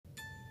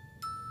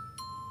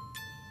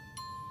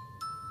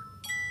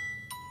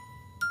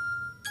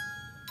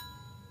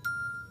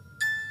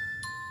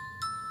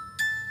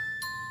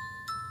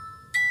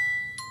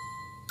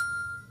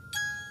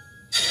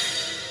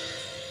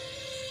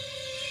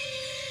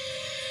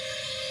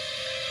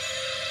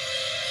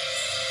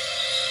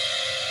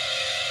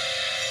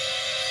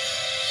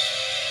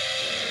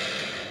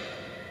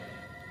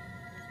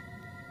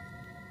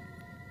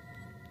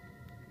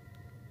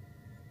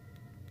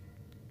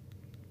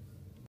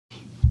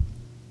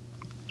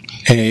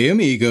Hey,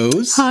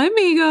 amigos. Hi,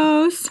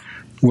 amigos.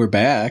 We're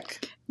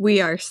back.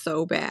 We are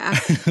so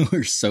back.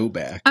 We're so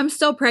back. I'm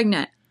still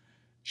pregnant.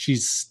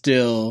 She's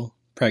still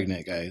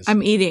pregnant, guys.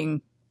 I'm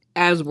eating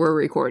as we're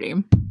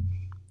recording.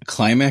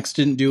 Climax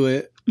didn't do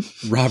it.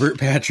 Robert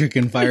Patrick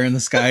and Fire in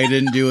the Sky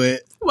didn't do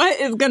it. What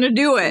is going to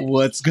do it?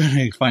 What's going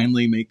to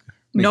finally make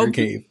her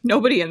cave?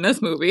 Nobody in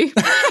this movie.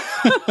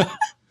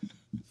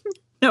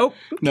 Nope.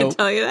 Can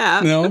tell you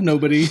that. No,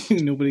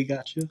 nobody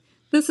got you.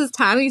 This is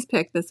Tommy's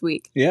pick this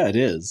week. Yeah, it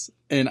is.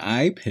 And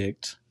I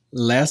picked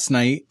Last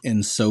Night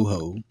in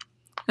Soho.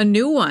 A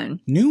new one.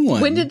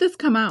 When did this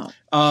come out?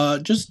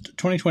 Just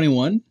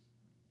 2021.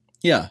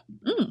 Yeah.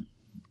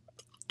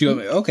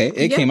 Okay,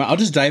 it came out. I'll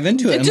just dive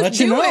into it and let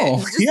you know.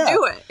 Just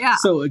do it. Yeah.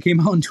 So it came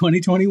out in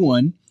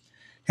 2021.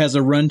 Has a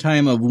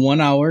runtime of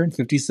 1 hour and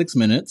 56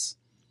 minutes.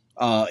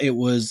 It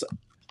was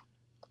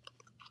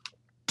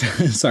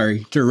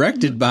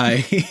directed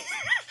by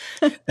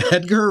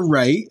Edgar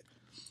Wright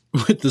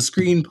with the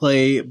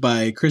screenplay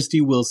by Christy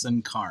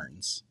Wilson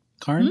Cairns.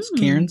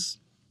 Cairns?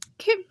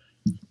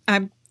 I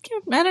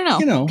don't know.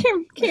 You know.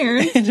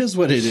 Karen. It is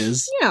what it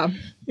is. Yeah.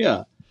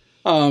 Yeah.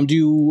 Do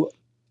you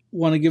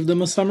want to give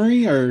them a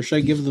summary, or should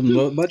I give them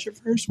the budget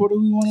first? What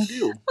do we want to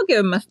do? I'll give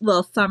them a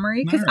little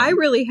summary because All right. I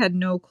really had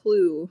no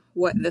clue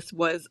what this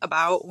was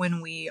about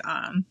when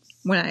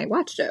I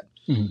watched it.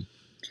 Mm-hmm.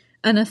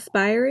 An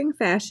aspiring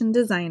fashion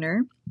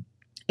designer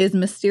is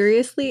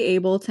mysteriously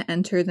able to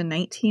enter the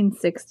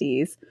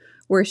 1960s,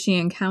 where she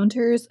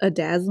encounters a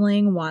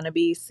dazzling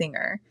wannabe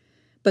singer.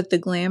 But the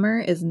glamour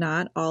is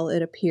not all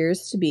it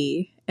appears to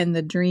be, and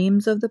the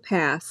dreams of the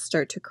past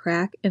start to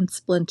crack and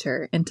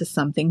splinter into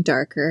something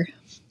darker.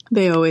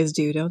 They always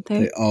do, don't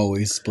they? They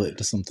always split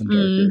to something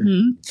darker.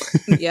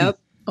 Mm-hmm. Yep,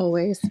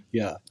 always.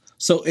 Yeah.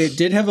 So it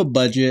did have a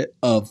budget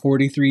of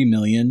 $43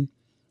 million,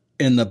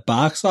 and the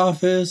box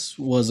office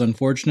was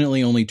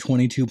unfortunately only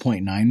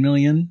 $22.9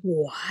 million.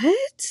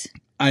 What?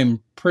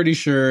 I'm pretty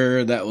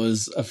sure that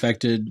was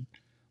affected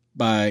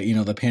by,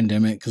 the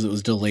pandemic, because it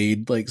was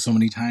delayed like so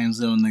many times.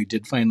 And when they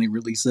did finally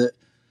release it,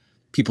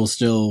 people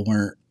still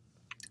weren't,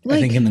 I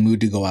think, in the mood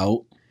to go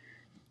out.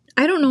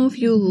 I don't know if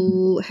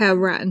you have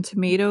Rotten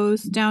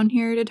Tomatoes down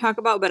here to talk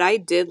about, but I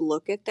did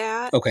look at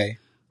that. Okay.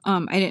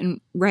 I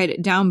didn't write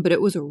it down, but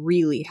it was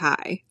really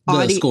high.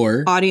 Audience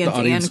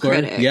and score.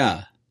 critic.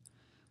 Yeah.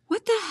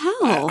 What the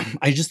hell?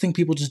 I just think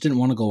people just didn't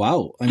want to go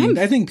out.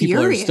 I think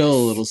people are still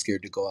a little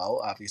scared to go out,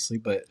 obviously,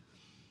 but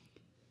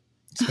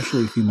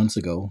especially a few months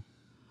ago.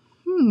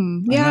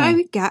 Yeah,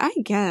 I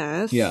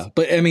guess. Yeah,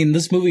 but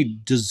this movie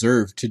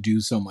deserved to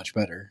do so much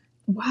better.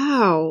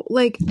 Wow.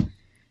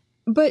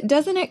 But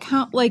doesn't it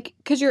count,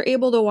 because you're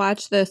able to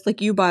watch this,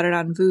 you bought it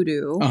on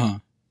Vudu. Uh-huh.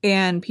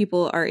 And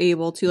people are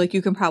able to,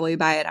 you can probably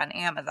buy it on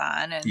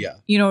Amazon. And yeah.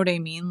 You know what I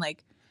mean?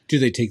 Do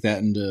they take that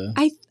into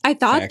I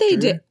thought factor? they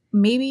did.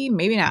 Maybe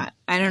not.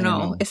 I don't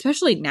know.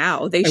 Especially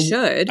now. They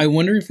should. I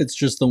wonder if it's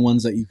just the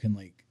ones that you can,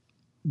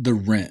 the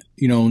rent.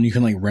 And you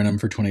can, rent them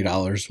for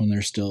 $20 when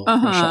they're still fresh.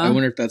 I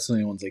wonder if that's the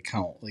only ones they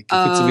count. If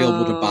it's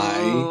available to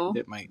buy,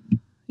 it might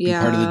be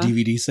part of the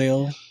DVD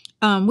sale.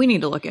 We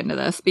need to look into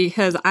this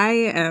because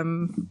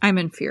I'm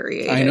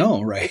infuriated. I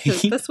know, right?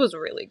 Because this was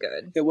really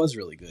good. It was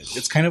really good.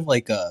 It's kind of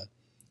like a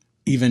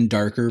even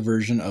darker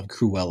version of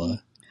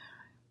Cruella.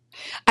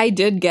 I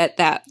did get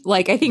that.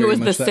 I think Very it was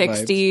the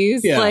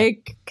 60s, yeah.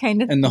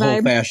 kind of and the vibe.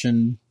 whole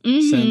fashion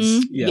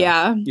sense.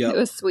 Yeah. Yep. It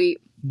was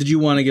sweet. Did you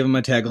want to give them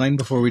a tagline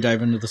before we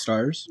dive into the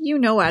stars? You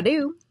know I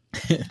do.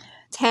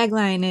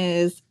 Tagline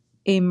is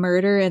a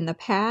murder in the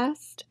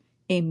past,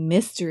 a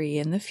mystery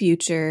in the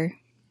future.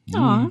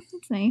 Aw,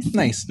 that's nice.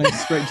 Nice.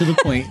 Right to the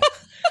point.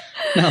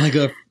 Not like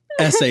a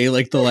essay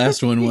like the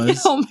last one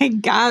was. Oh my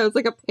God, it was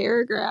like a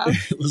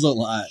paragraph. It was a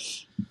lot.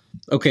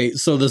 Okay,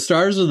 so the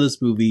stars of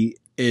this movie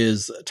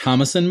is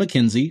Thomasin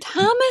McKenzie.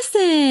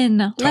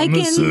 Thomasin.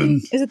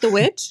 Is it The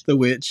Witch? The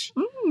Witch.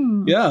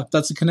 Yeah,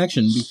 that's a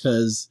connection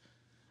because...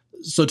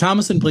 So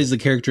Thomasin plays the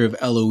character of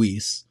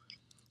Eloise,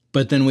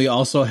 but then we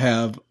also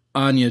have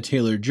Anya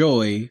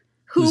Taylor-Joy,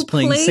 who's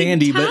playing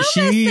Sandy,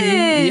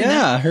 Thomasin.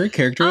 but her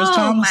character is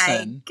Thomasin. Oh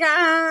my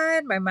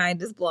God, my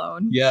mind is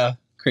blown. Yeah,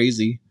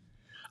 crazy.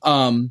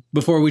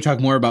 Before we talk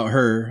more about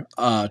her,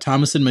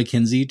 Thomasin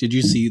McKenzie, did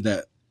you see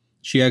that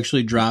she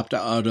actually dropped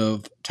out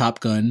of Top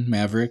Gun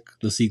Maverick,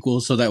 the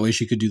sequel, so that way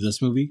she could do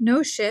this movie?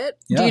 No shit.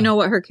 Yeah. Do you know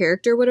what her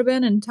character would have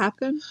been in Top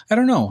Gun? I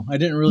don't know. I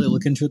didn't really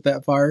look into it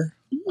that far.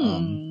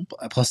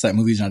 Plus, that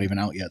movie's not even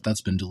out yet.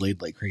 That's been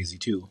delayed like crazy,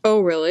 too.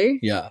 Oh, really?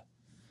 Yeah.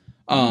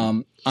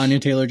 Anya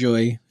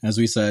Taylor-Joy, as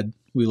we said,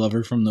 we love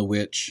her from The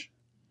Witch.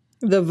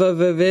 The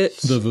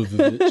Vavavitch. The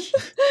Vavavitch.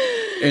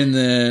 And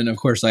then, of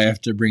course, I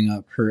have to bring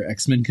up her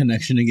X-Men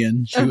connection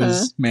again. She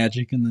was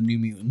Magic in the New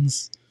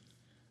Mutants.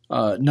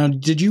 Now,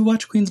 did you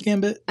watch Queen's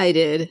Gambit? I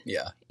did.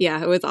 Yeah.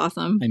 Yeah, it was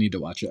awesome. I need to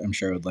watch it. I'm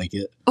sure I would like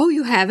it. Oh,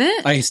 you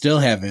haven't? I still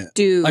haven't.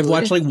 Dude. I've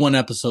watched one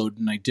episode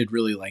and I did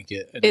really like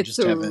it. And It's I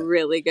just haven't.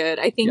 really good.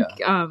 I think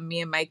me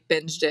and Mike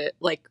binged it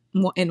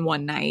in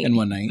one night. In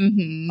one night?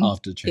 Mm-hmm. I'll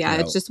have to check it out. Yeah,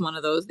 it's just one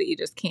of those that you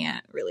just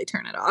can't really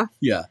turn it off.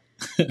 Yeah.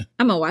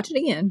 I'm going to watch it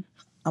again.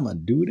 I'm going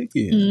to do it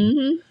again.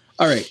 Mm-hmm.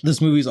 All right.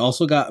 This movie's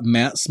also got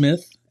Matt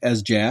Smith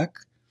as Jack.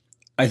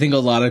 I think a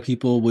lot of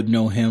people would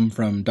know him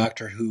from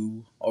Doctor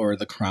Who or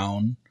The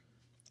Crown.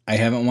 I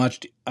haven't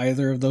watched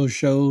either of those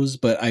shows,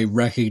 but I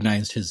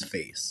recognized his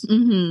face.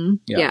 Mm-hmm.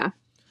 Yeah.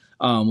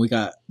 We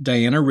got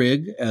Diana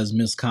Rigg as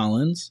Miss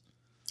Collins.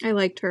 I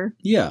liked her.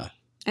 Yeah.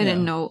 I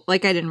didn't know, I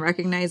didn't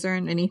recognize her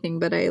in anything,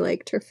 but I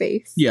liked her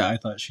face. Yeah, I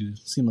thought she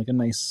seemed like a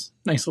nice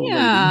old lady.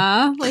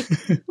 Yeah,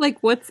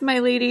 like what's my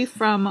lady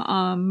from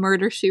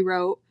Murder, She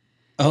Wrote?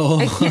 Oh,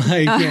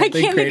 I can't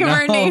think of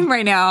her name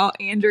right now.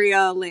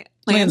 Andrea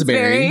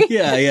Lansbury.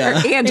 Yeah.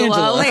 Or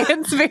Angela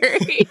Lansbury.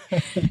 She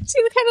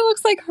kind of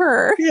looks like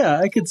her. Yeah,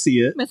 I could see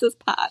it. Mrs.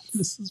 Potts.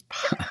 Mrs.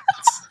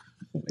 Potts.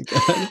 Oh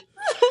my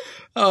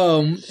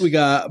god. We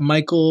got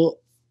Michael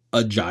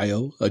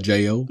Ajayo. I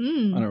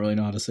don't really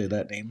know how to say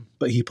that name,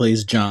 but he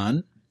plays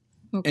John.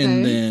 Okay.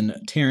 And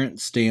then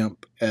Terrence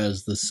Stamp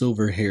as the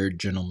silver-haired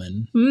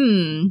gentleman.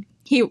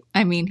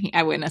 I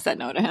wouldn't have said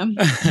no to him.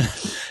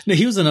 No,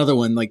 he was another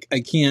one. Like, I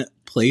can't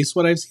place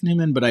what I've seen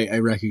him in, but I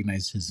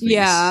recognized his face.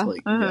 Yeah.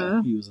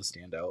 Yeah, he was a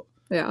standout.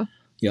 Yeah.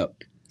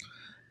 Yep.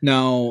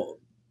 Now,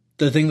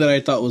 the thing that I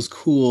thought was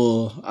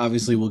cool,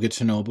 obviously we'll get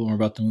to know a bit more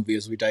about the movie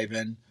as we dive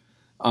in.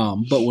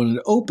 But when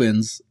it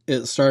opens,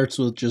 it starts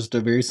with just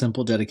a very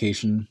simple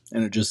dedication,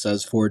 and it just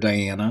says, "For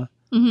Diana."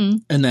 Mm-hmm.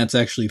 And that's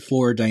actually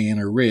for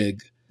Diana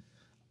Rigg.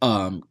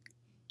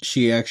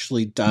 She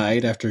actually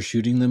died after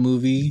shooting the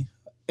movie,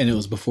 and it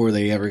was before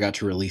they ever got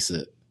to release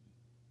it.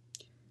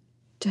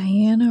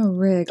 Diana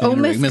Rigg.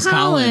 Miss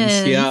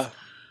Collins. Yeah.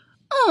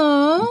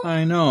 Oh,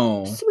 I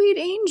know. Sweet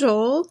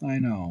angel. I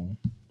know.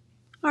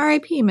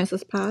 R.I.P.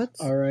 Mrs. Potts.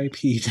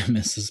 R.I.P. to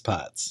Mrs.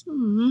 Potts.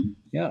 Mm-hmm.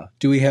 Yeah.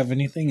 Do we have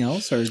anything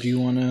else, or do you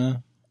want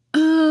to?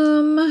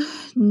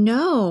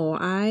 No,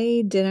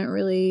 I didn't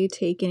really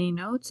take any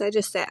notes.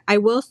 I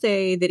will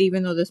say that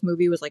even though this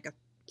movie was like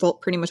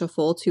pretty much a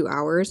full 2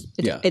 hours,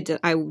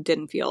 I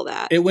didn't feel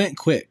that. It went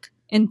quick.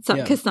 And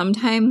because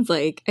sometimes,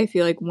 like, I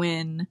feel like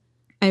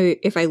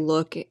if I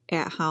look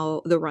at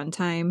how the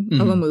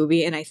runtime of a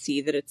movie and I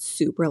see that it's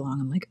super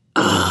long, I'm like,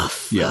 oh,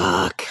 fuck.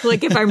 Yeah.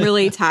 Like, if I'm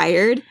really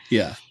tired.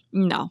 Yeah.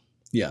 No.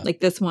 Yeah. Like,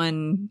 this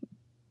one,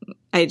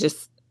 I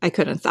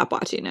couldn't stop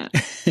watching it.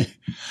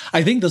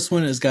 I think this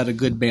one has got a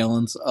good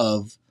balance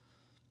of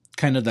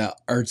kind of that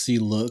artsy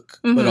look,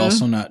 but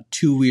also not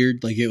too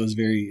weird. Like, it was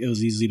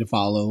easy to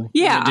follow.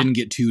 Yeah. It didn't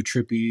get too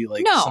trippy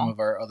like some of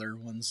our other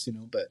ones,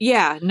 but.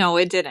 Yeah, no,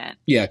 it didn't.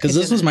 Yeah, because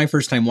this was my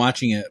first time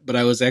watching it, but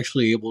I was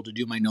actually able to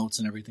do my notes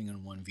and everything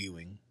in one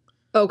viewing.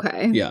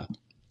 Okay. Yeah.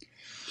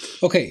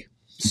 Okay,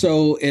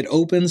 so it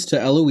opens to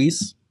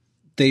Eloise.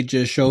 They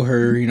just show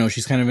her,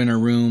 she's kind of in her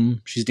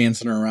room. She's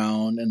dancing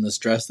around in this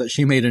dress that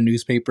she made a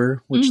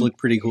newspaper, which looked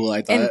pretty cool,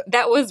 I thought. And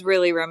that was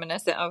really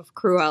reminiscent of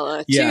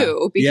Cruella,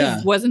 too.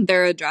 Because wasn't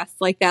there a dress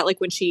like that? Like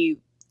when she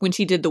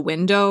did the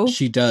window?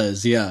 She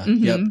does, yeah.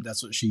 Mm-hmm. Yep,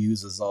 that's what she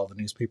uses, all the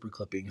newspaper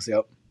clippings.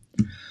 Yep.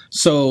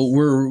 So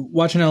we're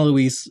watching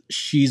Eloise.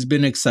 She's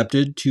been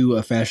accepted to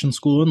a fashion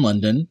school in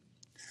London.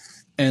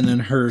 And then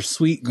her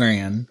sweet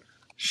gran,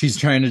 she's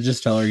trying to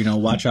just tell her,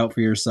 watch out for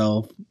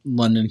yourself.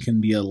 London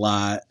can be a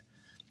lot.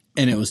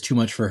 And it was too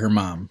much for her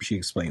mom, she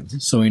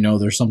explains. So we know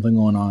there's something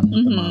going on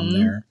with the mom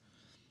there.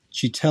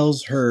 She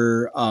tells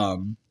her,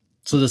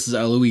 so this is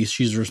Eloise,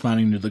 she's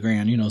responding to the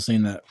gran,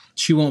 saying that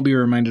she won't be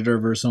reminded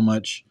of her so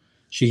much.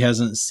 She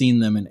hasn't seen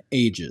them in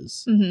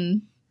ages.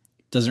 Mm-hmm.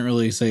 Doesn't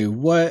really say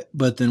what,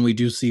 but then we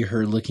do see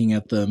her looking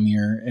at the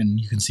mirror, and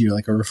you can see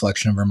like a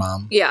reflection of her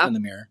mom in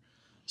the mirror.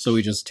 So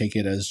we just take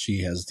it as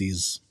she has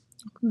these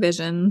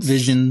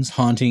visions,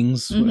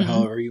 hauntings,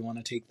 however you want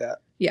to take that.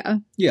 Yeah.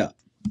 Yeah.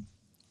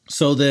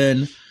 So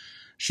then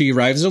she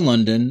arrives in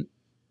London,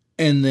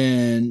 and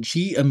then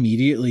she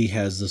immediately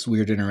has this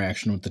weird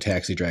interaction with the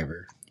taxi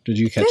driver. Did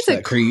you catch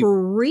that creep?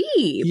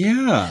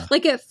 Yeah.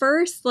 Like at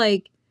first,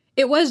 like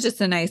it was just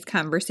a nice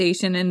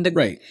conversation, and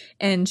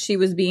and she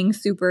was being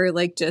super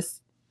like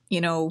just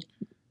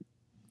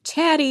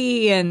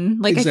chatty,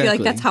 and like I feel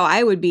like that's how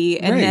I would be,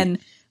 and then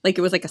like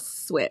it was like a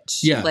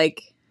switch. Yeah.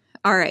 Like,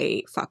 all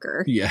right,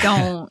 fucker.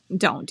 Yeah.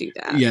 Don't do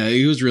that. Yeah,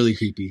 it was really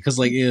creepy because,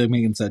 like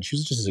Megan said, she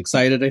was just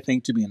excited, I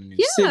think, to be in a new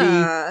city.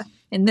 Yeah,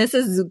 and this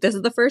is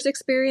the first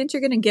experience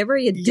you're gonna give her.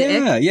 You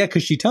dick. Yeah,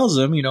 because she tells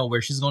him,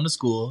 where she's going to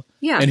school.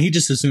 Yeah, and he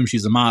just assumes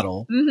she's a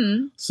model.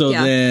 Mm-hmm. So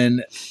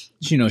then,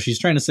 she's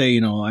trying to say,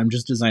 I'm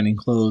just designing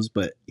clothes,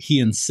 but he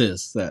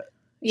insists that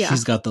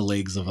she's got the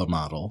legs of a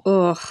model.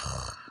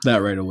 Ugh.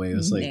 That right away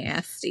was like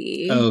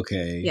nasty.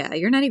 Okay. Yeah,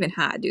 you're not even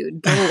hot,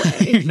 dude. Go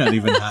away. You're not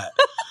even hot.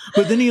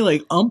 But then he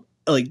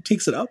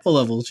takes it up a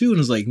level too, and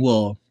is like,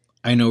 "Well,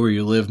 I know where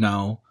you live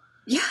now.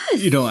 Yes,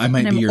 I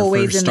might be your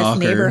first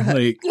stalker."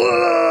 Like,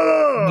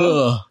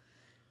 no,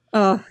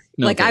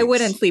 like I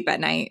wouldn't sleep at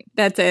night.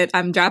 That's it.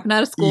 I'm dropping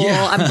out of school.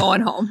 Yeah. I'm going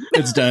home.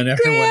 It's done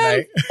after one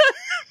night.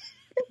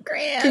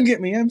 Grant, come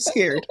get me. I'm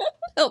scared.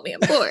 Help me.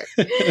 I'm bored.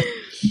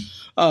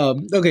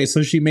 Okay,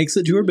 so she makes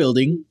it to her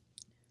building,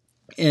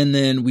 and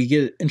then we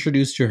get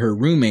introduced to her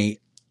roommate,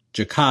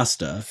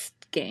 Jocasta.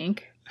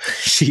 Skank.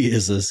 She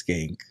is a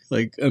skank.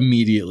 Like,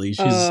 immediately.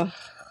 She's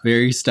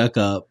very stuck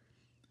up.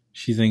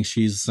 She thinks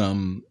she's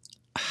some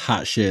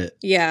hot shit.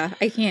 Yeah,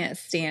 I can't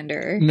stand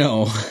her.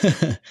 No.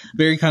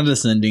 Very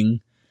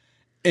condescending.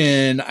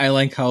 And I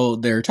like how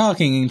they're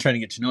talking and trying to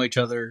get to know each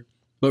other.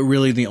 But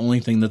really the only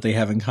thing that they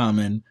have in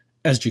common,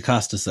 as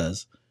Jocasta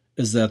says,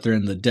 is that they're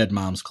in the Dead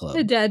Moms Club.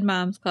 The Dead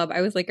Moms Club.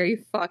 I was like, are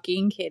you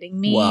fucking kidding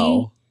me?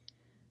 Wow.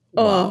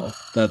 Wow.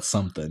 That's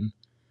something.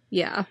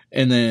 Yeah.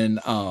 And then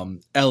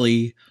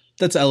Ellie,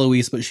 that's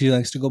Eloise, but she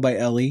likes to go by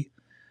Ellie.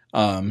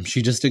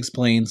 She just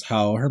explains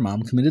how her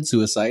mom committed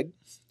suicide.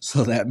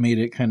 So that made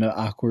it kind of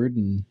awkward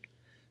and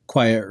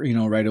quiet,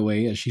 right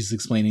away as she's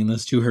explaining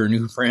this to her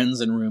new friends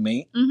and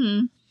roommate.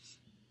 Mm-hmm.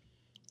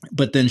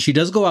 But then she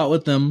does go out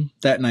with them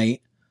that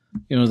night.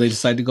 They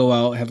decide to go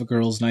out, have a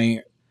girls'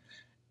 night.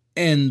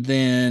 And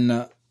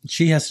then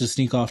she has to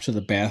sneak off to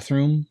the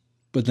bathroom.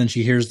 But then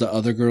she hears the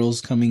other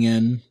girls coming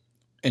in.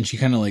 And she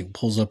kind of like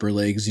pulls up her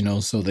legs,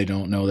 so they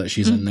don't know that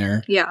she's in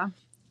there. Yeah.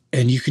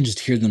 And you can just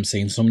hear them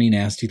saying so many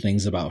nasty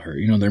things about her.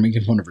 They're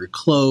making fun of her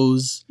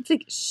clothes. It's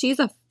like, she's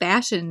a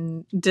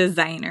fashion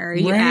designer.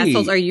 You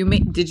assholes.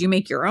 Did you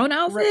make your own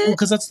outfit? Right. Well,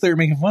 because that's what they're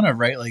making fun of,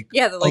 right? Like,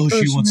 yeah, they're like,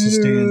 she wants to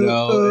stand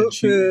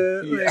out.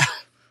 And like,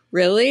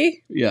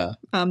 really? Yeah.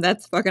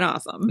 That's fucking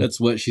awesome. That's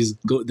what she's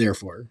there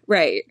for.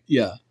 Right.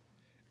 Yeah.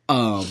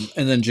 And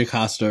then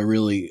Jocasta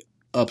really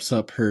ups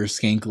up her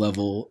skank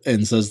level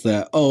and says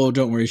that,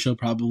 don't worry, she'll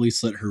probably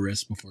slit her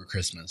wrist before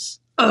Christmas.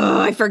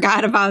 Oh, I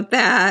forgot about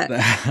that.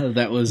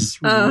 That was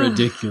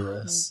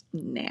ridiculous.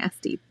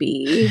 Nasty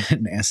bee.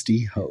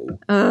 Nasty hoe.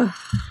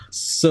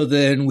 So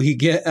then we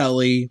get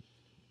Ellie.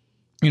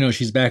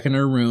 She's back in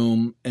her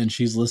room and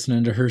she's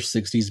listening to her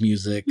 60s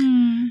music.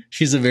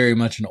 She's very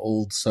much an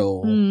old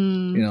soul.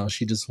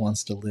 She just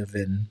wants to live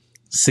in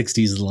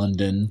 60s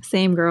London.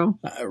 Same girl.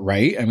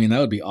 Right? I mean, that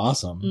would be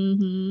awesome.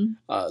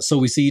 Mm-hmm. So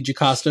we see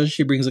Jocasta.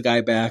 She brings a guy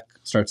back,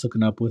 starts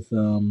hooking up with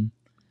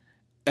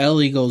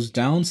Ellie goes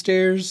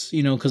downstairs,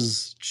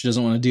 because she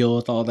doesn't want to deal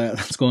with all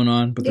that's going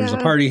on. But there's a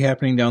party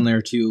happening down there,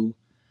 too.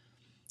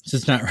 So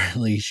it's not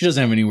really, she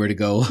doesn't have anywhere to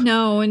go.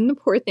 No, and the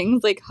poor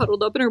thing's like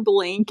huddled up in her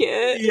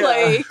blanket,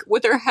 like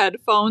with her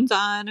headphones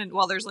on, and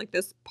while there's like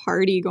this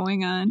party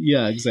going on.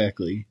 Yeah,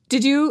 exactly.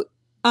 Did you,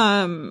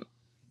 I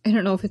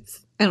don't know if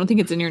I don't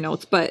think it's in your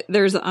notes, but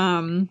there's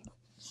a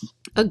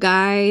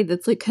guy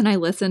that's like, can I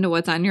listen to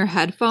what's on your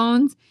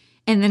headphones?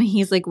 And then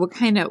he's like, what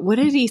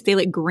did he say?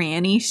 Like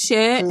granny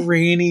shit?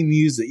 Granny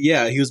music.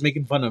 Yeah, he was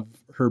making fun of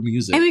her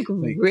music.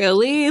 I'm like,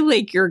 really?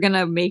 Like, you're going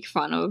to make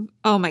fun of...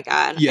 Oh, my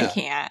God. Yeah. I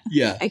can't.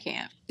 Yeah. I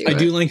can't I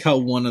do like how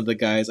one of the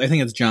guys, I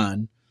think it's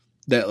John,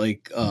 that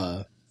like,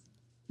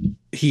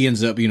 he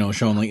ends up,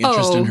 showing like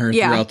interest in her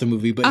throughout the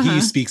movie. But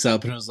he speaks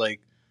up and was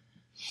like,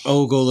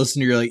 go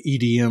listen to your like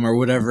EDM or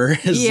whatever.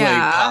 It's like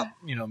pop,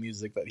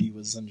 music that he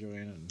was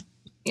enjoying.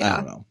 And I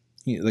don't know.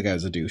 The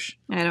guy's a douche.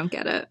 I don't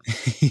get it.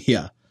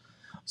 Yeah.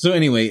 So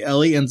anyway,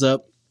 Ellie ends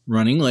up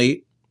running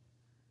late.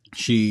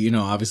 She,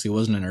 obviously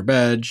wasn't in her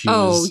bed. She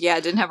was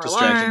didn't have her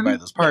distracted alarm. by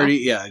this party.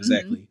 Yeah,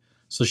 exactly. Mm-hmm.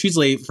 So she's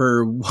late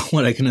for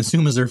what I can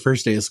assume is her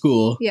first day of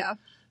school. Yeah.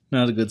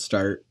 Not a good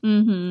start.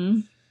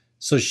 Mm-hmm.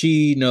 So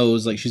she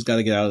knows, like, she's got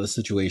to get out of the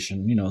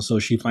situation, so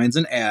she finds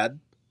an ad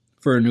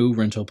for a new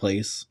rental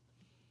place.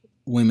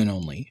 Women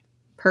only.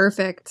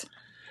 Perfect.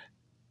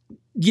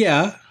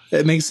 Yeah,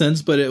 it makes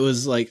sense. But it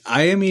was like,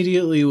 I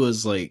immediately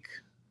was like,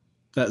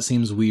 that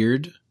seems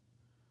weird.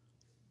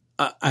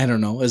 I don't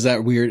know. Is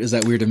that weird? Is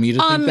that weird to me to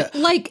think that?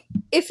 Like,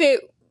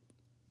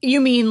 you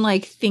mean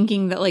like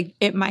thinking that like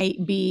it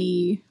might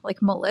be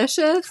like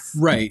malicious?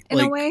 Right. In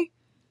a way?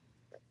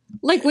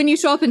 Like when you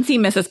show up and see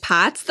Mrs.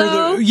 Potts,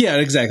 though? Yeah,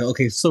 exactly.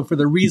 Okay, so for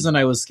the reason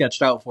I was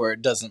sketched out for,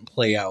 it doesn't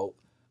play out.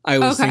 I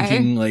was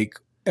thinking like,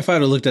 if I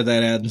would have looked at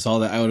that ad and saw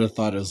that, I would have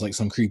thought it was like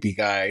some creepy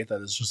guy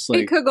that is just like,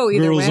 it could go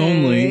either girls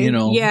way.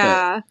 only,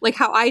 Yeah. Like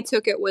how I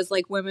took it was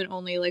like women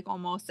only, like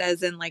almost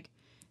as in like,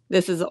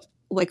 this is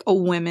like a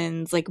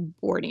women's like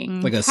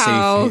boarding like a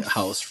house. safe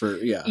house for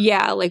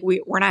like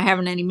we're not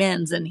having any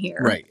men's in here,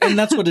 right? And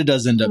that's what it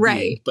does end up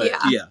being. But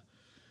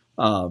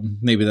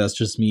maybe that's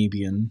just me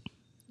being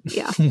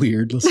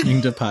weird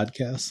listening to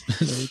podcasts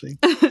and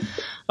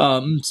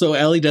everything. So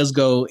Ellie does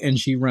go and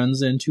she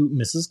runs into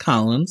Mrs.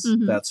 Collins.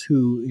 Mm-hmm. That's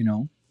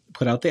who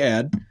put out the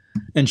ad,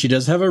 and she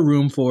does have a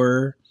room for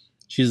her.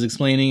 She's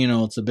explaining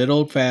it's a bit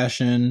old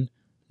fashioned,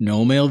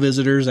 no male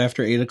visitors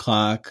after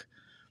 8:00.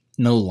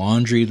 No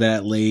laundry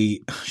that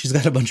late. She's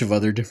got a bunch of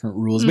other different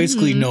rules. Mm-hmm.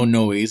 Basically, no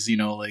noise,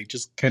 like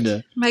just kind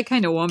of... My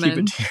kind of woman. Keep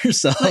it to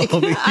yourself. Like,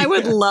 I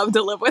would love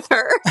to live with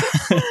her.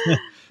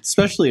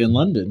 Especially in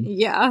London.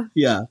 Yeah.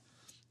 Yeah.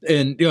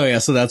 And,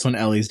 so that's when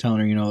Ellie's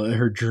telling her,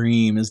 her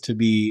dream is to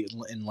be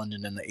in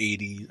London in the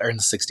 80s, or in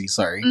the 60s,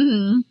 sorry.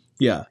 Mm-hmm.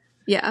 Yeah.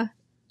 Yeah.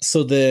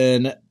 So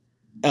then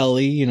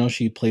Ellie,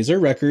 she plays her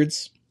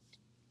records.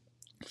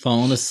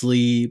 Falling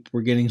asleep.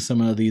 We're getting some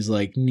of these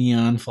like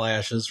neon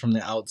flashes from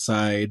the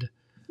outside.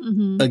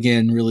 Mm-hmm.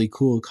 Again, really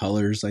cool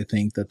colors, I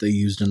think, that they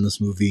used in this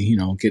movie.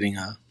 Getting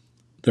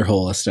their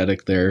whole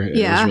aesthetic there. It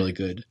was really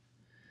good.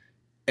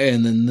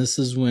 And then this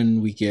is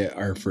when we get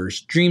our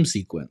first dream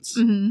sequence.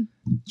 Mm-hmm.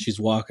 She's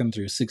walking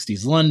through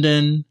 60s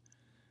London.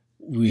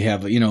 We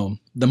have,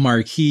 the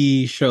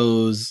marquee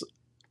shows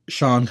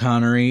Sean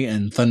Connery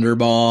and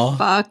Thunderball.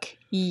 Fuck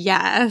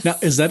yes. Now,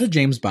 is that a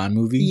James Bond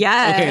movie?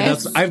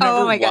 Yes. Okay, I've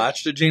never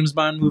watched a James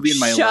Bond movie in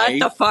my life. Shut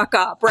the fuck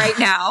up right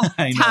now,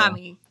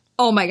 Tommy.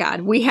 Oh my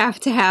God, we have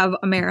to have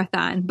a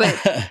marathon, but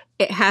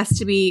it has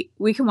to be,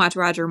 we can watch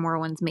Roger Moore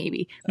ones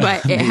maybe,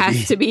 but it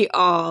has to be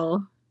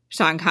all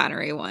Sean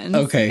Connery ones.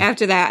 Okay.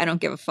 After that, I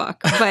don't give a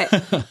fuck. But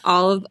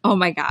oh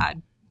my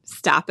God,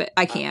 stop it.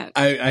 I can't.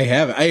 I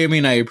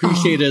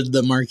appreciated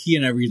the marquee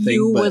and everything.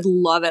 You would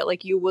love it.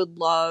 Like, you would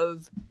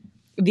love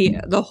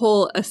the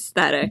whole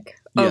aesthetic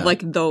of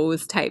like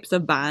those types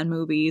of Bond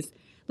movies.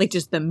 Like,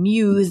 just the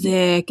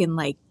music and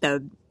like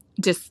the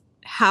just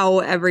how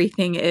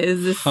everything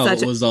is how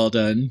it was all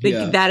done.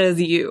 Like, that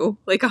is you,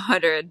 like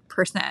 100%.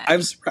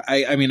 I'm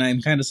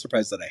kind of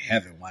surprised that I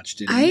haven't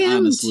watched it. I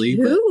honestly, am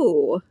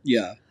too. But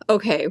yeah.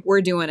 Okay,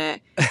 we're doing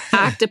it.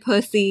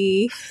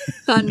 Octopussy,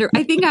 Thunder.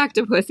 I think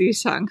Octopussy is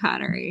Sean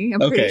Connery. I'm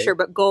pretty sure,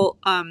 but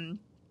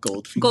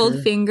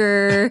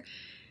Goldfinger.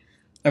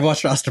 I've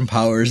watched Austin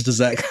Powers. Does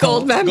that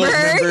count?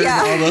 Goldmember?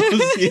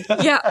 Yeah.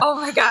 Yeah. Oh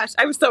my gosh,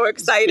 I'm so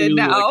excited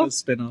now. Like a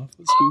spin-off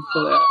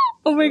for that.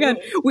 Oh my God,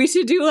 we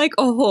should do like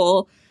a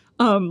whole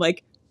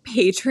like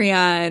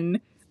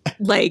Patreon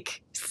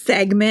like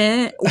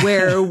segment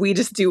where we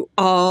just do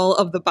all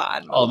of the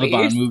Bond movies. All the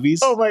Bond movies.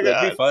 Oh my God,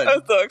 that'd be fun.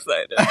 I'm so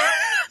excited.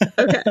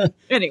 Okay.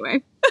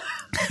 Anyway,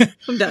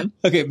 I'm done.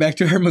 Okay, back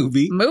to our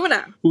movie. Moving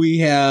on. We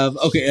have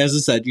as I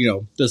said,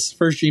 this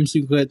first dream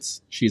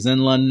sequence. She's in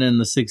London in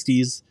the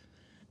 60s.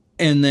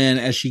 And then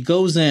as she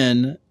goes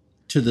in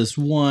to this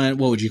one,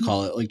 what would you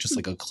call it? Like, just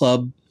like a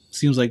club,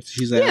 seems like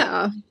she's at.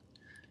 Yeah.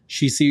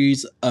 She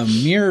sees a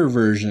mirror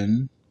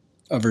version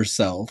of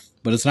herself,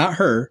 but it's not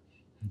her.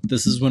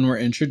 This is when we're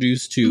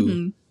introduced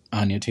to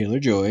Anya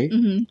Taylor-Joy.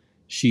 Mm-hmm.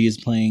 She is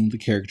playing the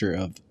character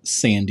of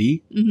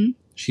Sandy. Mm-hmm.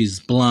 She's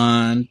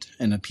blonde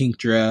in a pink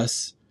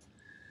dress.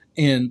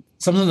 And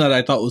something that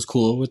I thought was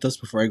cool with this,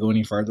 before I go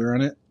any farther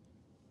on it,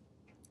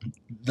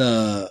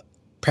 the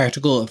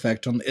practical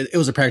effect it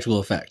was a practical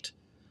effect.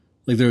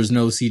 Like, there was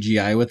no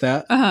CGI with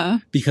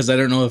that. Because I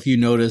don't know if you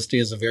noticed, he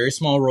has a very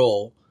small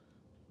role,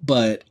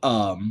 but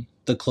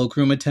the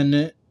cloakroom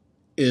attendant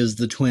is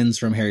the twins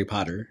from Harry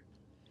Potter.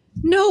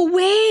 No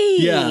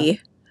way.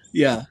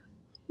 Yeah.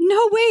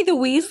 No way. The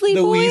Weasley boys?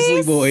 The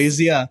Weasley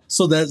boys, yeah.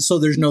 So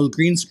there's no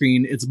green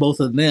screen. It's both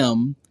of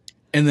them.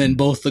 And then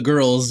both the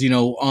girls,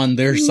 on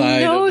their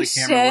side of the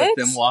camera with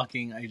them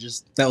walking.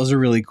 That was a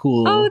really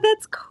cool. Oh,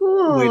 that's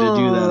cool. Way to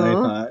do that, I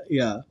thought.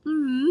 Yeah.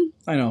 Mm-hmm.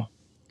 I know.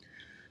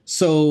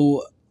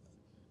 So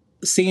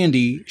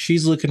Sandy,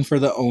 she's looking for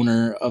the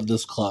owner of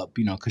this club,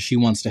 because she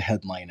wants to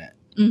headline it.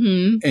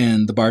 Mm-hmm.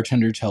 And the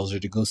bartender tells her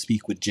to go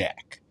speak with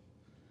Jack.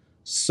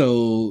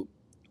 So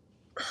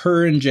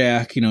her and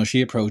Jack,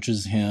 she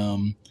approaches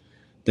him.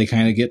 They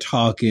kind of get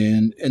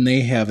talking, and they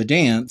have a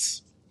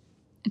dance.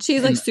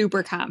 She's like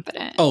super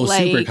confident. Oh,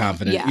 super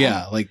confident.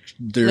 Yeah. Like,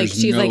 there's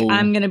she's like,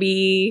 I'm going to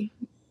be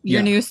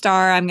your new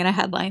star. I'm going to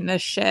headline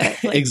this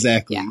shit. Like,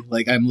 exactly. Yeah.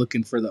 Like, I'm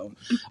looking for the owner.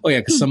 Oh, yeah.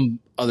 Because some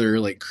other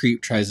like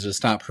creep tries to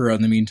stop her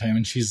in the meantime.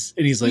 And he's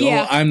like,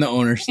 oh, I'm the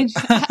owner.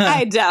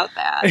 I doubt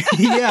that.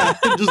 Yeah.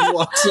 And just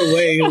walks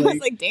away. I was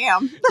like,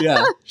 damn.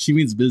 Yeah. She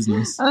means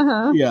business.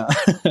 Yeah.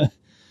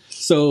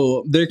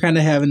 So they're kind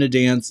of having a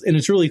dance. And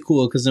it's really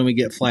cool because then we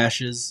get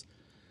flashes.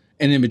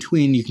 And in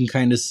between, you can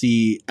kind of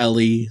see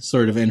Ellie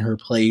sort of in her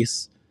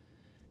place.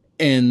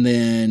 And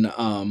then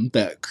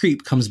that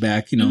creep comes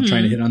back,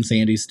 trying to hit on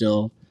Sandy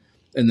still.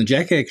 And then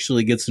Jack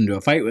actually gets into a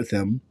fight with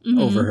him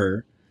over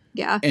her.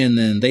 Yeah. And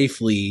then they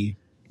flee.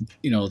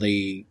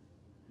 They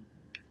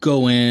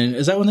go in.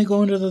 Is that when they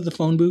go into the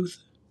phone booth?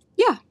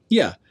 Yeah.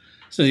 Yeah.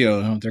 So,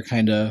 they're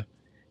kind of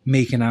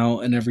making out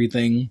and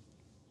everything.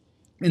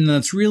 And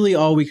that's really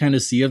all we kind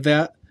of see of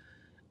that.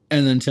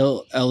 And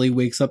until Ellie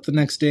wakes up the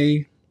next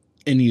day.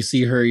 And you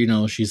see her,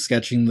 she's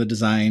sketching the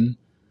design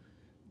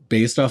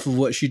based off of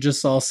what she just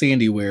saw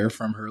Sandy wear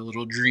from her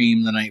little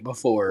dream the night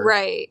before.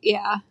 Right,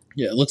 yeah.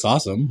 Yeah, it looks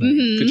awesome.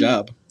 Good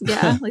job.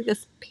 Yeah, like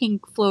this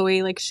pink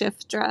flowy like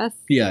shift dress.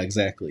 Yeah,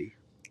 exactly.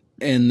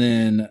 And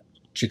then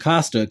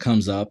Jocasta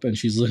comes up and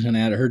she's looking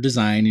at her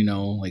design,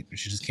 like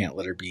she just can't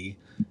let her be.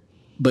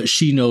 But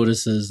she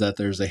notices that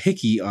there's a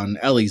hickey on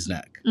Ellie's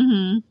neck.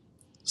 Mm-hmm.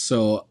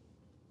 So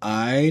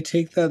I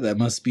take that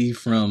must be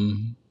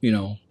from,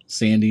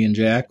 Sandy and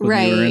Jack when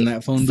they were in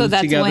that phone booth together. So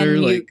that's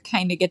when you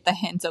kind of get the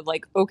hint of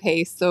like,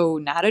 okay, so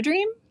not a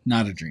dream?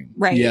 Not a dream.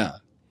 Right. Yeah.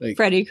 Like,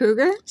 Freddy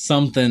Krueger?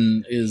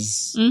 Something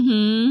is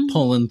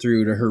pulling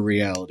through to her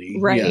reality.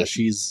 Right. Yeah,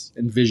 she's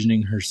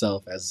envisioning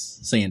herself as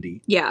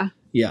Sandy. Yeah.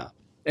 Yeah.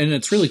 And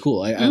it's really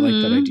cool. I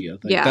like that idea.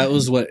 That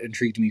was what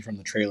intrigued me from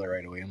the trailer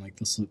right away. I'm like,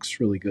 this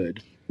looks really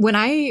good. When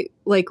I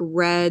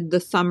read the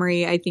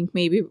summary, I think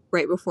maybe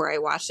right before I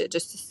watched it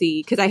just to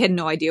see, because I had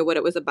no idea what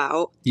it was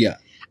about. Yeah.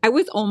 I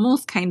was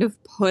almost kind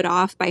of put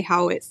off by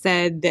how it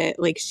said that,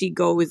 like, she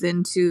goes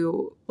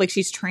into, like,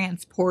 she's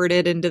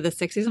transported into the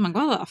 60s. I'm like,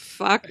 what the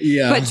fuck?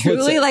 Yeah. But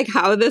truly, like,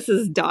 how this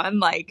is done,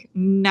 like,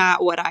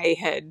 not what I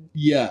had.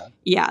 Yeah.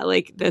 Yeah,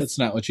 like, this. That's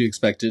not what you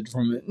expected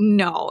from it.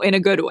 No, in a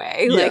good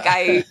way. Yeah. Like,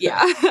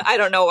 I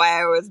don't know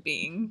why I was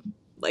being,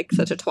 like,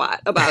 such a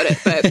twat about it,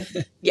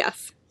 but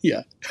yes.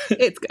 Yeah.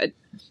 It's good.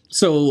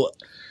 So,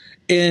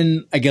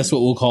 in, I guess, what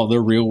we'll call the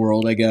real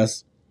world, I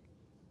guess,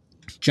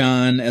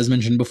 John, as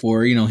mentioned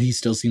before, you know, he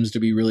still seems to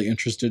be really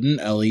interested in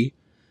Ellie.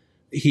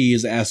 He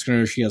is asking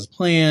her if she has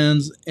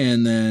plans,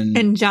 and then...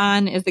 And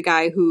John is the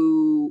guy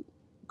who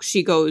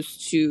she goes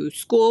to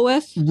school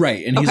with?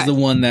 Right, and he's the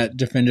one that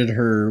defended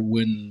her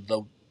when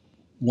the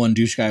one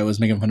douche guy was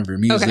making fun of her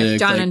music. Okay,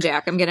 John and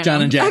Jack. I'm getting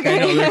John and Jack. Okay. I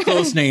know they're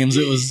close names.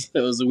 It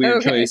was a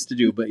weird choice to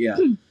do, but yeah.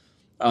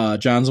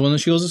 John's the one that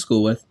she goes to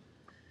school with.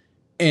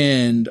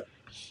 And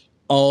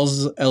all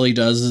Ellie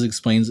does is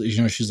explains, you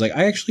know, she's like,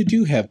 I actually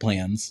do have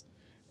plans.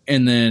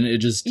 And then it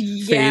just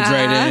fades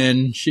right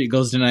in. She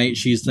goes tonight.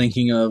 She's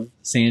thinking of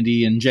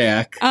Sandy and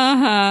Jack.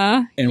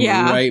 Uh-huh. And we're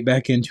right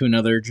back into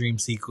another dream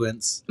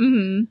sequence.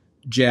 Mm-hmm.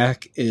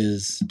 Jack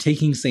is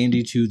taking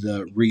Sandy to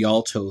the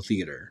Rialto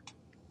Theater.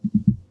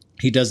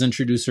 He does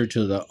introduce her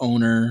to the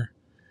owner.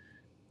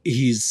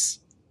 He's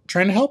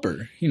trying to help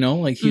her, you know,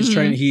 like he's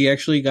trying. He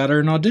actually got her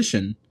an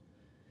audition.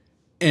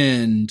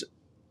 And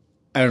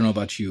I don't know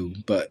about you,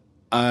 but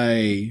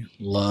I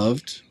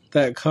loved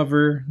that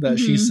cover that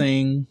she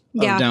sang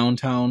of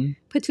Downtown.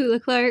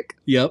 Petula Clark.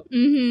 Yep.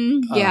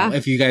 Mm-hmm. Yeah.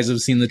 If you guys have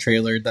seen the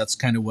trailer, that's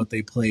kind of what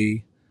they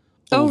play.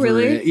 Oh,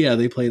 really? It. Yeah,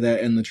 they play that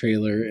in the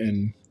trailer,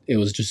 and it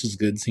was just as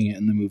good seeing it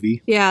in the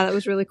movie. Yeah, that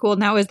was really cool.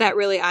 Now, is that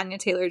really Anya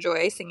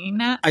Taylor-Joy singing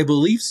that? I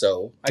believe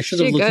so. I should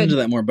have looked into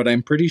that more, but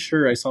I'm pretty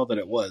sure I saw that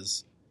it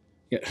was.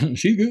 Yeah,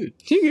 she good.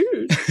 She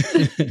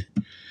good.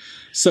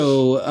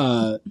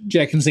 So,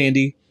 Jack and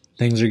Sandy,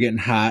 things are getting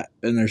hot,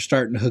 and they're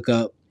starting to hook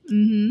up.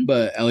 Mm-hmm.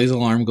 But Ellie's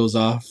alarm goes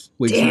off.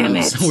 Damn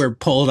it. So we're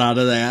pulled out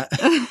of that.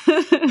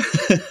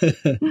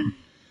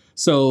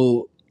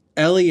 So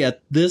Ellie,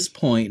 at this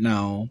point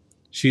now,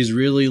 she's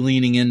really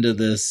leaning into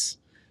this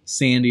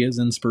Sandy as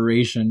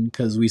inspiration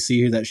because we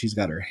see that she's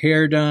got her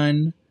hair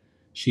done.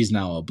 She's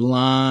now a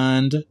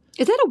blonde.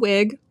 Is that a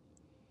wig?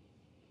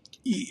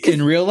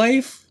 In real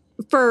life?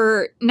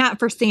 Not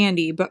for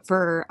Sandy, but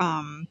for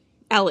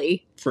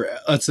Ellie. For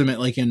let's admit,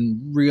 like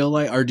in real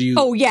life, or do you?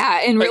 Oh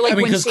yeah, in real life. I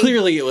mean, because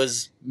clearly it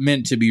was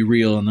meant to be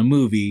real in the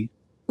movie,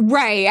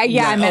 right?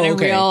 Yeah, I meant in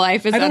real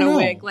life. Is that a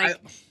wig? Like,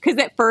 because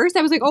at first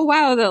I was like, oh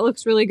wow, that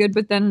looks really good,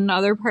 but then in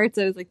other parts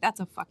I was like, that's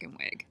a fucking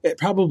wig. It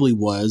probably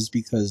was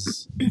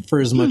because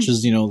for as much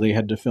as you know they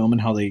had to film and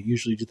how they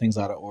usually do things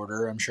out of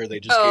order, I'm sure they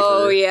just.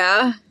 Oh gave her,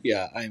 yeah.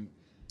 Yeah,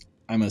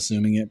 I'm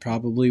assuming it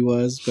probably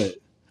was, but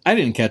I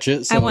didn't catch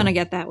it. So I want to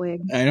get that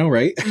wig. I know,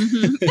 right?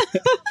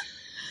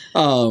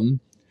 Mm-hmm.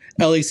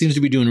 Ellie seems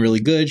to be doing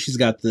really good. She's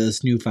got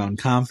this newfound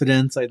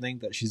confidence, I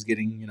think, that she's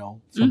getting, you know,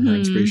 from her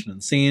inspiration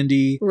in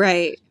Sandy.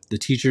 Right. The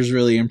teacher's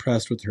really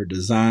impressed with her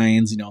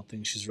designs, you know,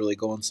 thinks she's really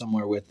going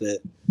somewhere with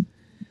it.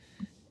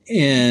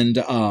 And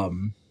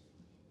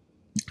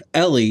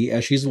Ellie,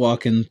 as she's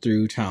walking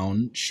through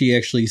town, she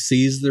actually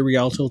sees the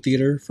Rialto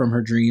Theater from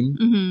her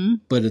dream,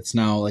 but it's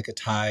now like a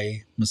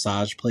Thai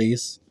massage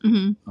place.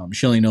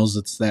 She only knows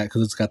it's that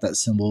because it's got that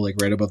symbol like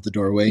right above the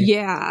doorway.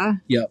 Yeah.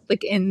 Yep.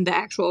 Like in the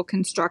actual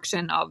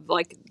construction of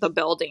like the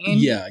building.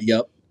 Yeah.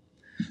 Yep.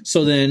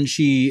 So then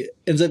she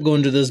ends up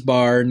going to this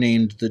bar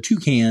named the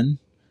Toucan.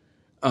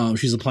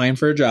 She's applying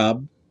for a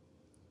job.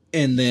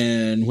 And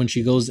then when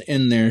she goes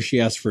in there, she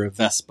asks for a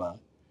Vespa,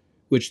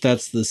 which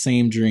that's the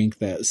same drink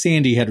that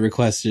Sandy had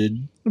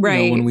requested,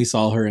 right? You know, when we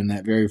saw her in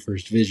that very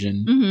first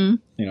vision.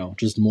 You know,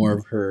 just more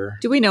of her.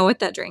 Do we know what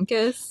that drink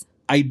is?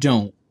 I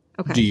don't.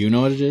 Okay. Do you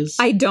know what it is?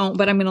 I don't,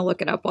 but I'm going to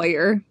look it up while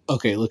you're...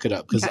 Okay, look it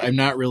up, because I'm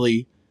not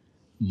really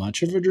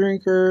much of a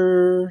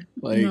drinker.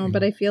 Like, no,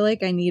 but I feel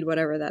like I need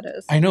whatever that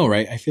is. I know,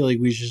 right? I feel like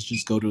we should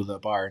just go to the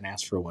bar and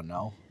ask for one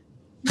now.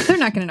 They're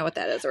not going to know what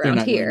that is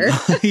around here.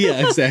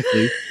 Yeah,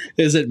 exactly.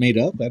 Is it made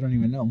up? I don't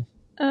even know.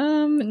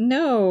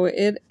 No,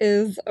 it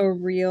is a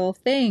real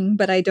thing,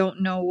 but I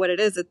don't know what it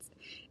is.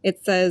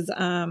 It says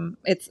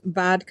it's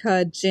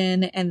vodka,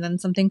 gin, and then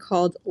something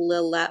called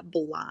Lillet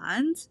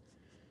Blonde.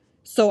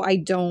 So I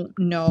don't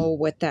know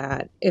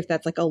if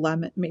that's like a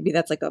lemon, maybe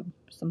that's like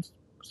some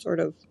sort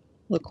of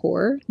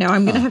liqueur. Now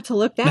I'm going to have to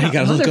look that up. You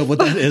got to look up what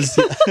that is.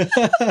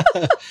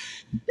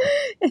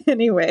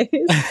 Anyways.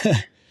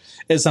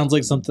 It sounds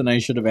like something I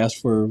should have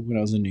asked for when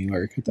I was in New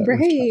York. At that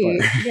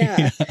right.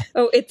 Yeah.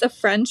 Oh, it's a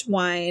French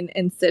wine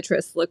and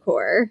citrus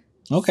liqueur.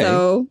 Okay.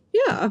 So,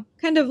 yeah,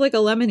 kind of like a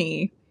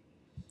lemony.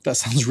 That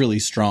sounds really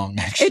strong,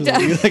 actually. It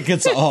does. Like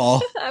it's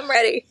all. I'm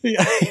ready.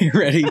 Yeah, you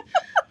ready?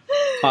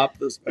 Pop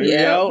this baby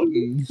out.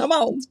 Come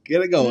on. Let's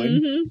get it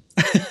going.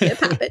 Get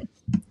popping.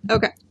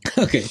 Okay.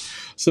 Okay.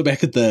 So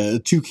back at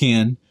the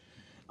Toucan,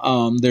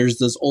 there's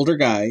this older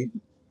guy.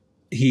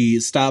 He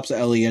stops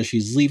Ellie as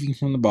she's leaving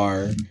from the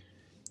bar.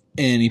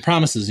 And he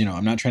promises, you know,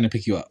 I'm not trying to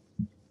pick you up.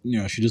 You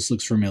know, she just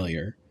looks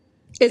familiar.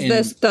 Is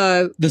this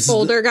the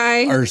older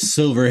guy? Our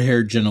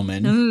silver-haired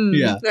gentleman.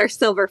 Yeah. Our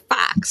silver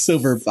fox.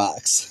 Silver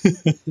fox.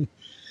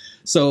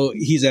 So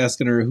he's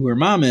asking her who her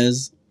mom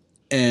is,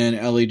 and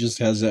Ellie just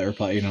has that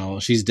reply, you know,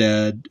 she's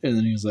dead. And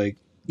then he was like,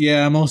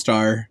 yeah, most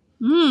are.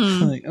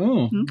 I'm like,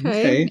 oh,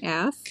 okay.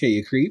 Ask. Okay,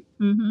 you creep.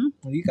 Mm-hmm.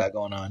 What do you got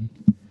going on?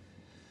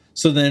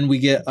 So then we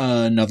get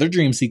another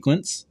dream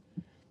sequence.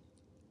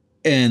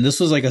 And this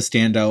was like a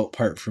standout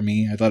part for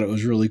me. I thought it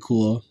was really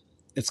cool.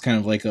 It's kind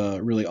of like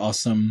a really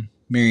awesome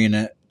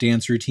marionette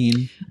dance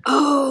routine.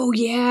 Oh,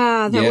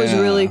 yeah. That was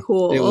really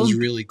cool. It was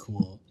really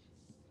cool.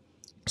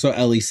 So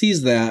Ellie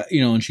sees that,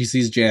 you know, and she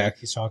sees Jack.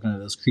 He's talking to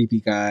this creepy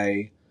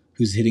guy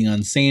who's hitting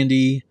on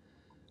Sandy.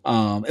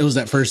 It was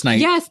that first night.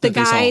 Yes, the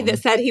guy that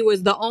said he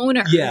was the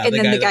owner. Yeah, and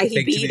then the guy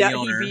he beat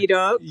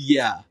up.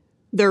 Yeah.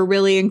 They're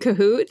really in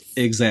cahoots.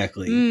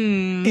 Exactly.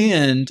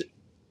 And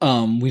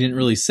we didn't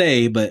really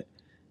say, but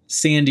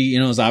Sandy, you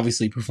know, is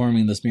obviously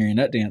performing this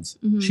marionette dance.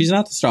 She's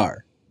not the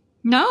star.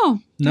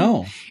 No.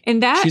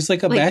 And that she's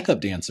like a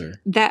backup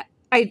dancer. That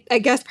I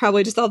guess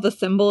probably just all the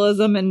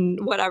symbolism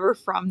and whatever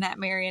from that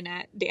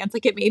marionette dance.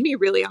 Like, it made me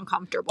really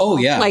uncomfortable. Oh,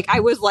 yeah. Like,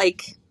 I was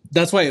like...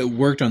 That's why it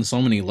worked on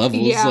so many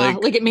levels. Yeah,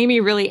 like it made me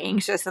really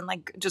anxious and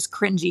like just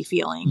cringy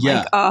feeling. Yeah.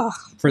 Like, oh,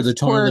 for the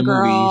tone of the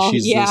movie,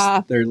 she's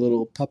just their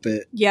little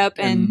puppet. Yep,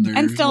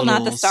 and still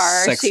not the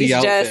star. She's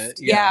outfit.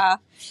 Just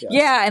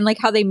yeah, and like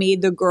how they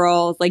made the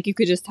girls, like you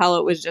could just tell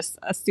it was just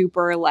a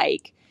super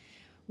like,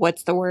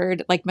 what's the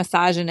word? Like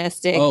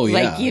misogynistic. Oh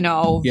yeah, like, you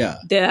know. Yeah.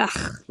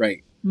 Ugh.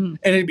 Right. And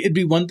it'd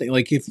be one thing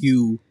like if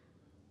you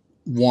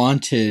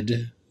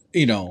wanted,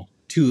 you know,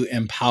 to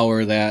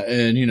empower that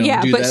and, you know,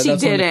 do but that. She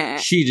didn't.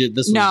 She did.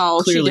 This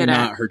was clearly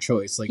not her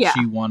choice. Like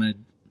she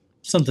wanted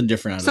something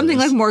different out of something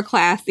this. like more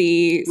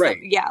classy. Right.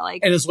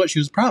 Like. And it's what she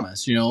was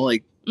promised, you know,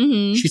 like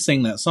she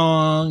sang that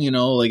song, you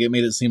know, like it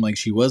made it seem like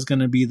she was going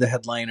to be the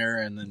headliner.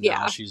 And then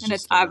now she's and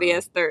just, it's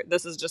obvious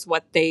this is just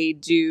what they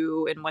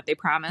do and what they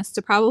promise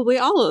to probably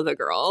all of the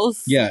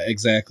girls. Yeah,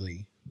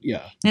 exactly.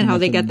 Yeah. And how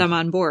they get them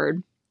on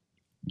board.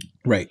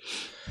 Right.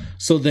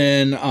 So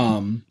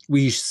then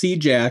we see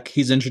Jack.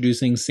 He's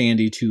introducing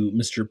Sandy to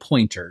Mr.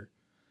 Pointer.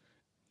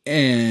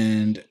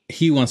 And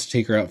he wants to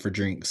take her out for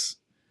drinks.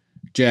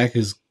 Jack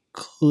is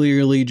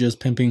clearly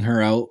just pimping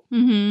her out.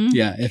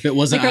 Yeah, if it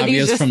wasn't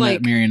obvious from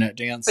that marionette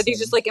dance. Are these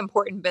just like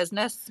important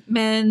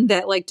businessmen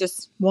that like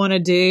just want to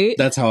date?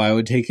 That's how I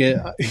would take it.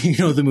 You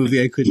know, the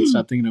movie I couldn't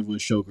stop thinking of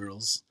was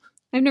Showgirls.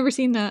 I've never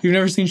seen that. You've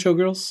never seen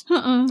Showgirls?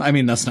 I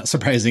mean, that's not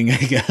surprising, I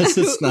guess.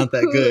 It's not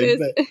that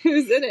good.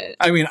 Who's in it?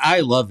 I mean, I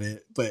love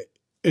it, but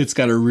it's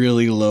got a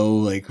really low,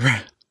 like,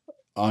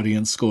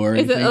 audience score.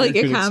 Is it like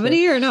a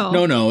comedy or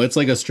no? No. It's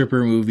like a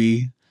stripper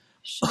movie.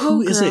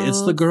 Who is it?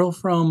 It's the girl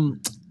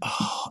from...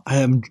 Oh, I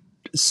am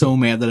so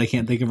mad that I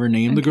can't think of her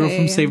name. The girl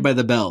from Saved by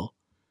the Bell.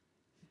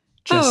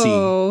 Jessie.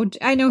 Oh,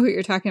 I know who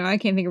you're talking about. I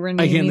can't think of her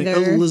name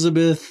either.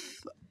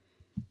 Elizabeth...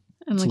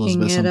 I'm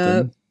looking it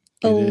up.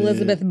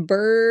 Elizabeth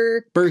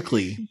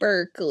Berkley.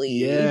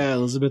 Yeah,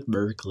 Elizabeth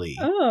Berkley.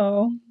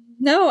 Oh.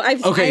 No, I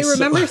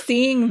remember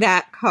seeing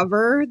that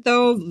cover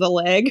though, the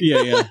leg.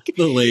 Yeah,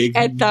 the leg.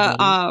 At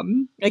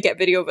the like at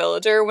Video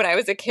Villager when I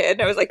was a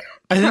kid. I was like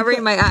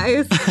covering my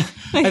eyes.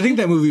 I think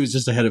that movie was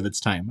just ahead of its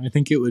time. I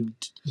think it would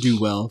do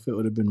well if it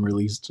would have been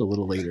released a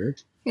little later.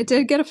 It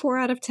did get a 4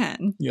 out of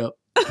 10. Yep.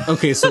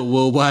 Okay, so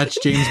we'll watch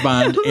James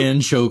Bond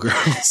and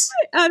Showgirls.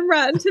 On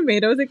Rotten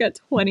Tomatoes, it got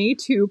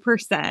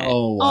 22%.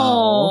 Oh, wow.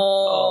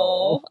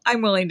 Oh,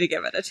 I'm willing to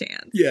give it a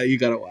chance. Yeah, you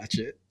gotta watch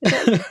it.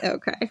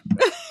 Okay.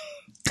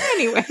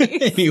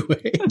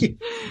 Anyway.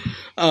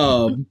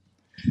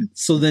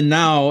 So then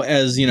now,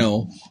 as you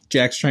know,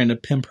 Jack's trying to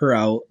pimp her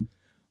out,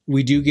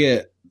 we do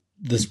get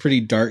this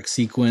pretty dark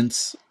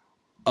sequence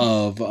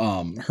of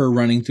her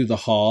running through the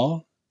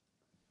hall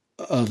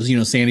of, you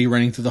know, Sandy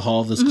running through the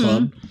hall of this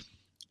club.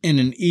 And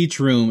in each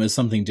room is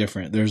something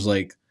different. There's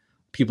like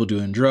people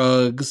doing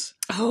drugs.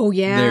 Oh,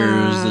 yeah.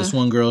 There's this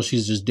one girl,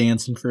 she's just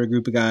dancing for a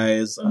group of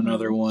guys.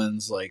 Another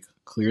one's like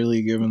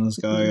clearly giving this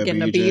guy a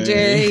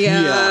BJ.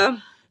 Yeah.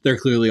 They're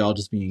clearly all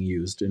just being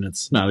used, and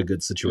it's not a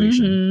good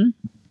situation.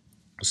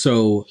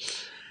 So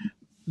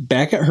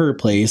back at her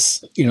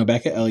place, you know,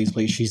 back at Ellie's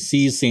place, she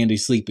sees Sandy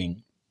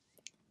sleeping.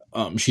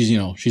 She's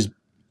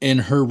in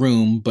her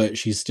room, but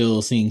she's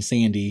still seeing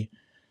Sandy.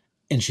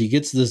 And she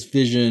gets this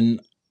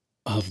vision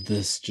of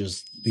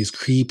these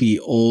creepy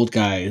old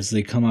guys.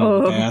 They come out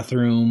of the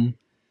bathroom.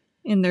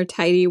 In their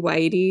tidy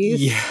whities.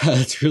 Yeah,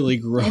 it's really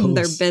gross. In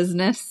their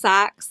business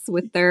socks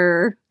with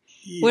their...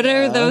 Yeah. What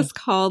are those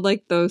called?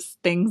 Like those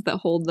things that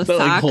hold the socks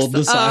like hold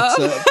the socks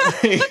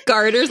up.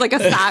 Garters, like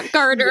a sock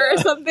garter or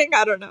something.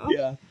 I don't know.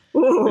 Yeah.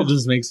 Ooh. It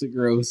just makes it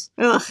gross.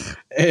 Ugh.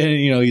 And,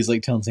 you know, he's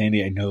like telling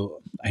Sandy, I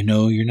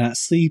know you're not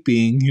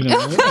sleeping, you know.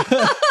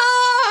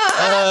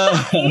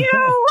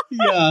 Ew.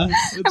 Yeah.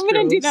 I'm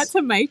going to do that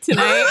to Mike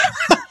tonight.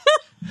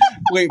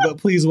 Wait, but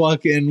please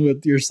walk in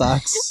with your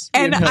socks.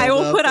 And I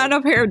will put on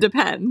a pair of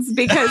Depends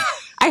because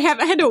I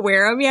haven't had to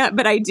wear them yet,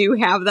 but I do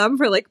have them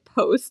for like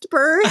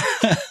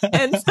post-birth.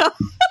 And so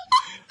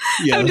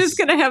Yes. I'm just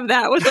gonna have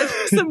that with like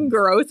some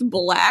gross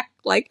black,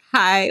 like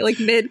high, like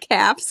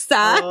mid-calf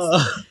socks.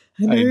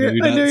 I know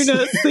you're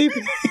not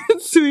sleeping,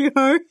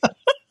 sweetheart.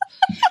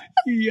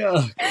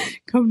 Yeah.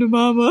 Come to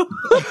mama.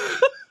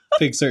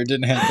 Pixar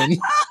didn't happen.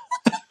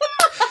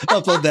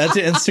 Upload that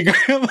to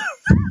Instagram.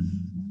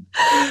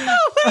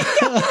 Oh my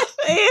God.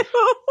 Ew.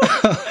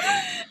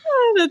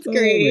 Oh, that's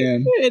great.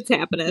 Man. It's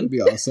happening. That'd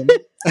be awesome.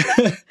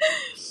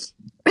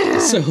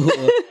 So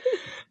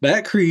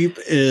that creep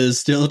is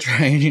still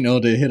trying,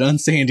 to hit on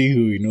Sandy,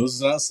 who he knows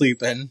is not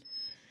sleeping.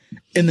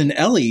 And then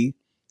Ellie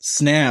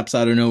snaps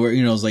out of nowhere,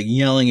 is like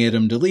yelling at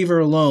him to leave her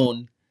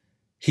alone.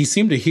 He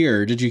seemed to hear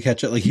her. Did you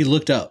catch it? Like he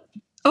looked up.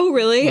 Oh,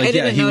 really? Like, I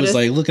didn't he notice. was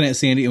like looking at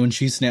Sandy, and when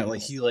she snapped,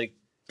 like he like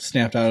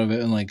snapped out of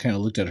it and like kind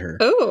of looked at her.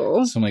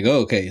 Oh. So I'm like, oh,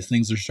 okay,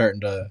 things are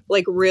starting to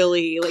like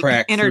really like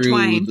crack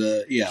intertwine.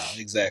 Yeah,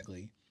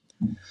 exactly.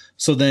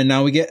 So then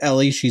now we get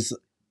Ellie. She's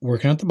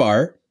working at the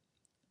bar.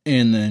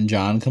 And then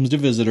John comes to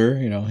visit her.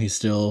 He's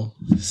still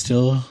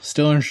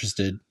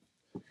interested.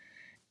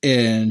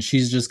 And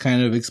she's just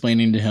kind of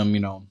explaining to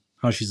him,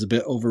 how she's a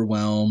bit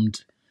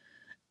overwhelmed.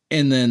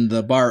 And then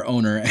the bar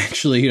owner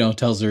actually,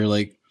 tells her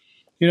like,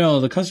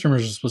 the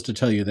customers are supposed to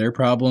tell you their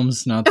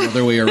problems, not the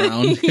other way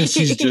around. Because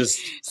she's just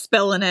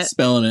spelling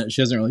it.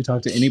 She hasn't really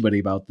talked to anybody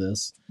about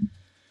this.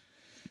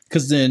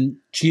 Because then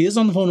she is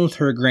on the phone with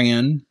her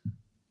gran,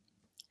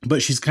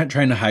 but she's kind of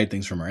trying to hide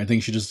things from her. I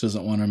think she just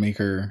doesn't want to make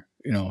her,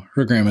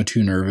 her grandma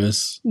too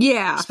nervous.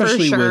 Yeah,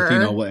 especially for sure.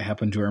 with, what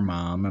happened to her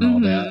mom and all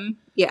that.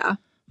 Yeah.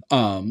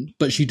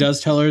 But she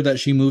does tell her that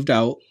she moved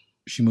out.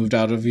 She moved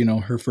out of,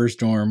 her first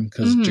dorm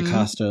because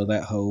Jocasta,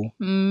 that hoe.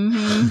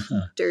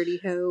 Dirty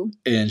hoe.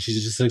 And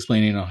she's just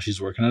explaining, she's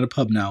working at a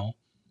pub now.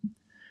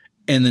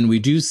 And then we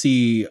do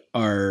see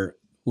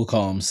we'll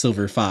call him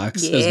Silver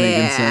Fox, as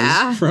Megan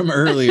says, from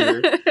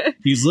earlier.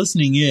 He's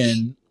listening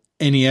in,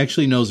 and he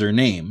actually knows her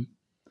name.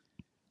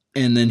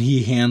 And then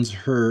he hands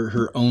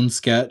her own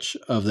sketch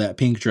of that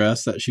pink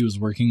dress that she was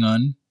working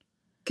on.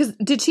 Because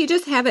did she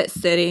just have it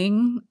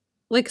sitting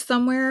like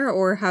somewhere,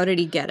 or how did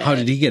he get it? How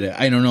did he get it?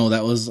 I don't know.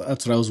 That's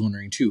what I was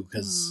wondering too.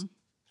 Because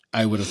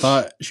I would have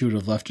thought she would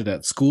have left it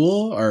at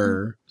school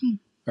or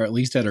at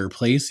least at her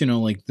place.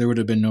 Like there would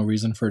have been no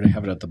reason for her to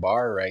have it at the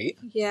bar, right?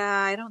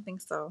 Yeah, I don't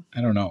think so.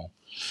 I don't know.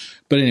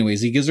 But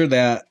anyways, he gives her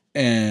that,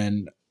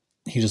 and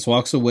he just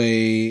walks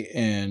away.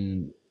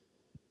 And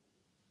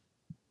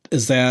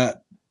is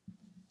that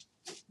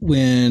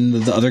when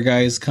the other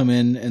guys come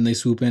in and they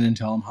swoop in and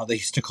tell him how they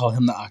used to call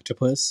him the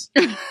octopus?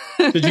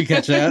 Did you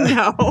catch that?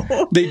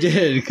 No. They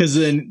did, because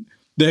then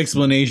the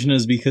explanation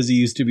is because he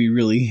used to be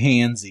really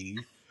handsy.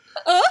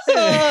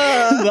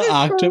 The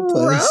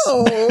octopus.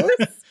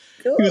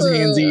 He was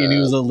handsy and he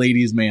was a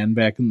ladies' man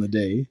back in the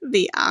day.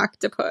 The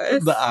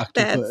octopus. The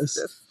octopus. That's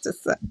just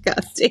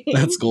disgusting.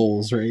 That's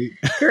goals, right?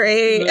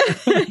 Great.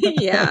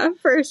 Yeah,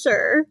 for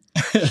sure.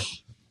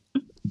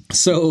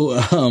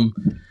 So,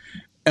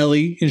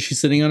 Ellie, and she's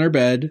sitting on her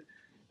bed,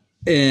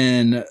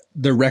 and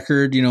the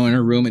record, in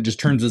her room, it just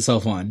turns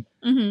itself on.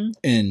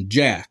 And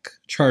Jack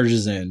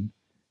charges in,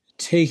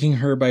 taking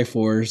her by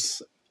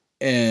force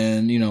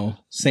and,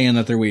 saying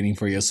that they're waiting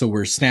for you. So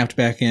we're snapped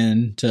back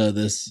into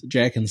this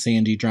Jack and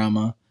Sandy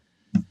drama.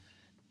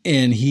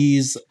 And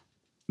he's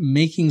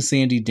making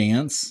Sandy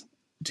dance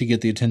to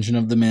get the attention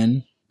of the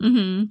men.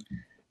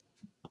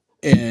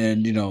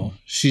 And,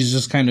 she's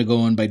just kind of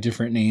going by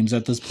different names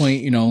at this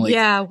point,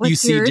 like what's you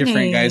see your different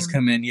name? guys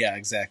come in. Yeah,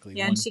 exactly.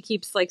 Yeah, and she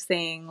keeps like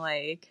saying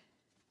like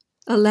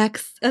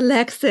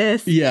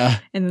Alexis. Yeah.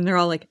 And then they're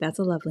all like, that's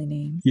a lovely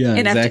name. Yeah,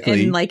 and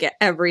exactly. And like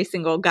every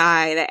single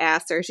guy that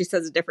asks her, she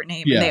says a different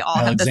name. Yeah, and they all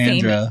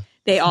Alexandra. have the same.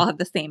 They all have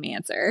the same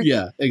answer.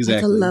 Yeah,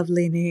 exactly. That's a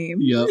lovely name.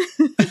 Yep.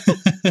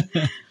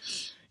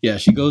 Yeah,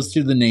 she goes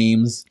through the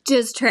names.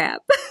 Jizz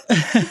Trap.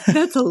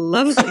 That's a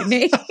lovely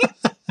name.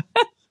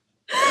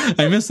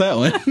 I missed that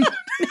one.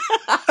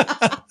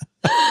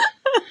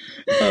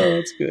 Oh,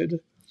 that's good.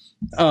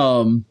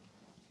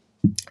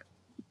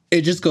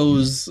 It just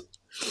goes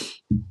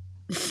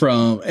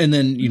from, and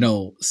then,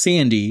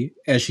 Sandy,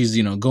 as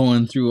she's,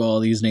 going through all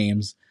these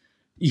names,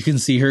 you can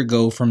see her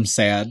go from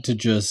sad to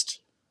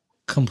just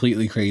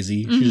completely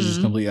crazy. She's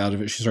just completely out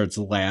of it. She starts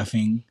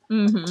laughing.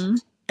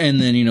 And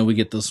then, we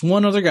get this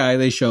one other guy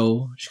they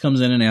show. She comes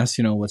in and asks,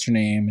 what's your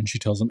name? And she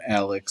tells him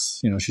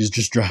Alex. She's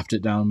just dropped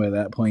it down by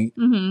that point.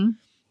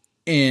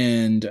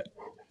 And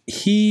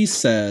he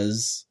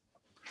says,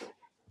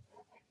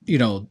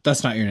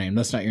 that's not your name.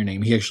 That's not your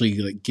name. He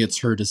actually gets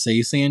her to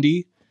say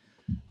Sandy.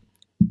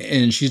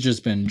 And she's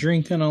just been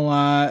drinking a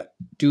lot,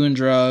 doing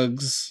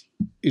drugs.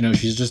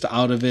 She's just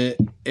out of it.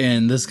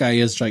 And this guy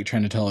is trying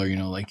to tell her,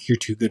 you're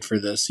too good for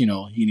this. You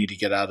need to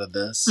get out of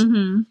this.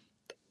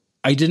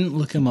 I didn't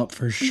look him up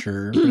for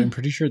sure, but I'm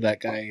pretty sure that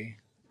guy,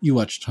 you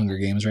watched Hunger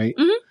Games, right?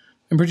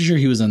 I'm pretty sure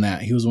he was in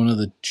that. He was one of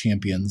the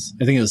champions.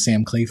 I think it was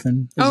Sam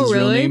Claflin. Oh, his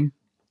really? Real name.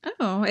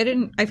 Oh,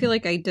 I feel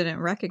like I didn't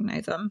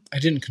recognize him. I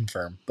didn't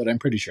confirm, but I'm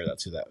pretty sure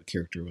that's who that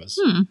character was.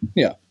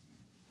 Yeah.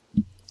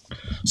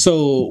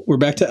 So we're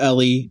back to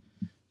Ellie.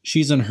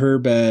 she's in her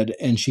bed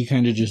and she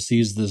kind of just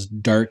sees this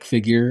dark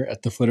figure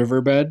at the foot of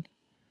her bed.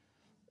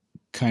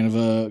 Kind of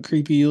a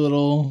creepy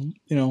little,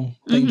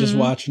 thing just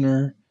watching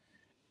her.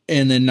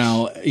 And then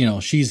now,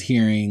 she's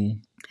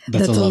hearing,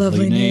 that's a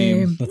lovely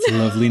name. That's a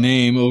lovely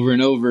name over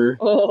and over.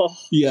 Oh.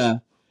 Yeah.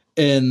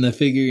 And the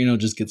figure,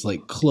 just gets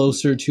like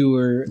closer to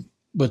her,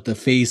 but the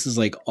face is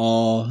like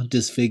all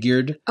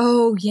disfigured.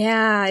 Oh,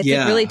 yeah. It's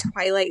like really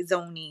Twilight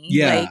Zone-y.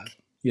 Yeah.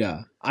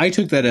 Yeah. I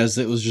took that as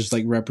it was just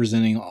like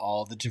representing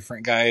all the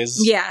different guys.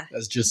 Yeah.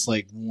 As just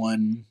like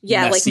one.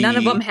 Yeah. Messy, like none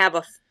of them have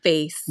a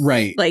face.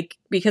 Right. Like,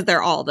 because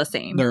they're all the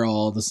same. They're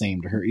all the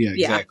same to her. Yeah,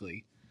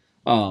 exactly.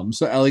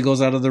 So Ellie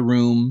goes out of the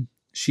room.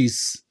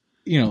 She's,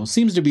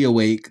 seems to be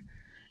awake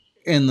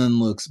and then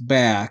looks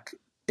back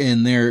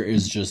and there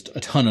is just a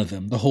ton of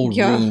them. The whole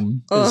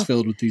room is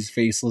filled with these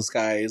faceless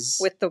guys.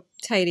 With the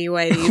tidy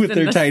whities. With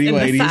their tidy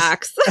whities. The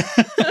socks.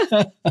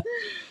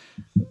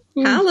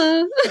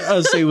 Holla. I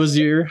would say, was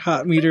your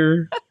hot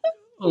meter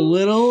a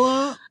little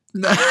up?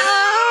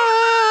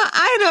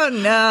 I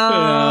don't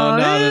know.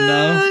 Not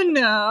enough.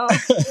 No.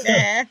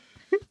 Nah.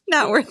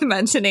 Not worth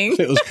mentioning. If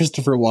it was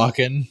Christopher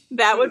Walken.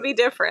 That would be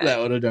different. That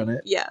would have done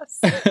it.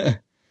 Yes.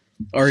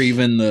 Or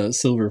even the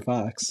Silver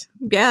Fox.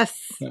 Yes.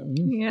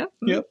 Yep.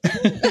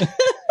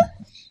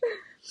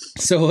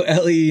 So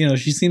Ellie,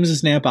 she seems to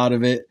snap out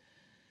of it.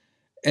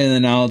 And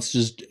then now it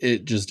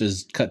just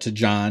is cut to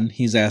John.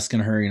 He's asking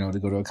her, to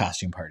go to a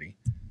costume party.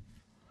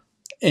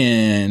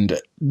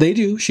 And they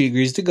do. She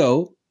agrees to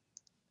go.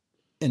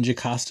 And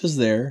Jocasta's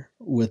there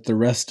with the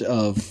rest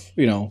of,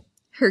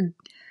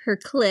 her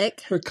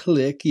clique. Her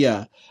clique,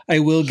 yeah. I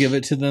will give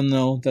it to them,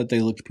 though, that they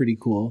looked pretty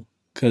cool.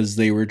 Because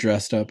they were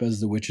dressed up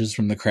as the witches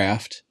from The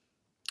Craft.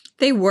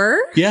 They were?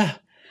 Yeah.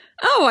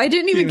 Oh, I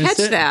didn't even catch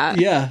that.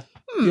 Yeah.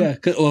 Yeah.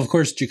 Well, of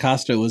course,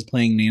 Jocasta was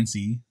playing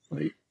Nancy.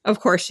 Of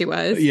course she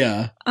was.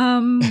 Yeah.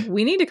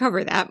 We need to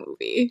cover that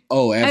movie.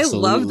 Oh,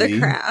 absolutely. I love The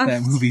Craft.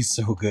 That movie's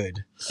so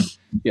good.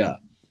 Yeah.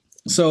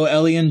 So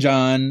Ellie and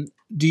John,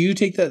 do you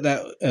take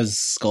that as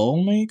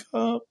skull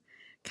makeup?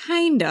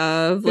 Kind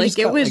of. Like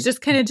it was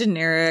just kind of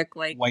generic,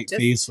 like white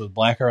face with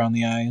black around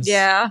the eyes.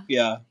 Yeah.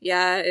 Yeah.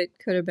 Yeah. It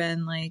could have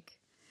been like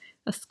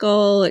a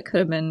skull. It could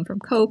have been from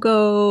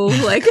Coco.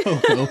 Like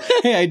Coco.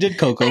 Hey, I did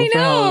Coco. I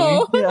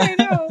know. Yeah. I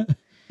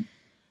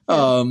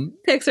know.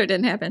 Pixar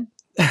didn't happen.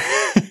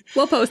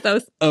 We'll post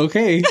those.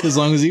 Okay, as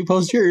long as you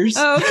post yours.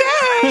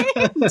 Okay,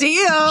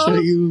 deal. Show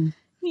you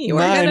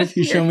mine if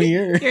you show me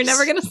yours. You're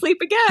never gonna sleep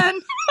again.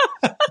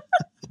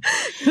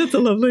 That's a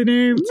lovely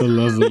name. It's a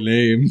lovely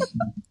name.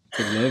 It's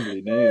a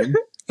lovely name.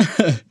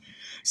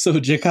 So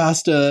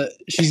Jocasta,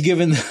 she's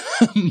given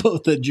them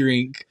both a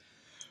drink.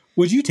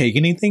 Would you take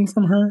anything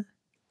from her?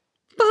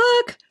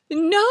 Fuck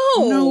no.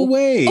 No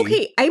way.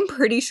 Okay, I'm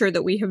pretty sure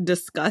that we have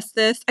discussed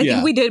this. I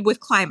think we did with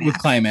Climax. With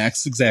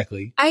Climax,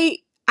 exactly.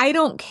 I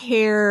don't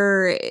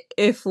care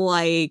if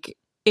like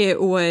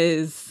it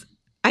was,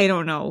 I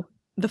don't know,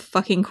 the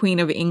fucking Queen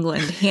of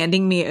England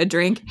handing me a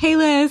drink. Hey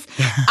Liz,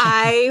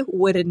 I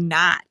would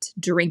not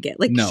drink it.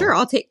 Like, sure,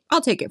 I'll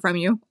take it from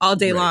you all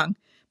day long.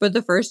 But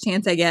the first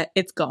chance I get,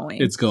 it's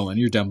going. It's going.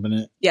 You're dumping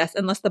it. Yes,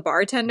 unless the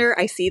bartender,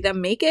 I see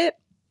them make it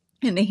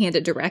and they hand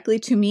it directly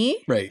to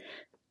me. Right.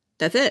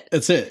 That's it.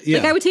 That's it. Yeah.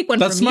 Like I would take one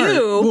from smart.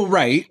 you. Well,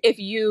 right.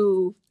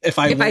 If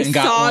I went and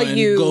got one,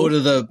 you go to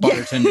the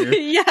bartender.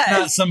 Yes.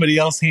 Not somebody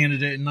else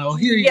handed it and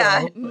here you go.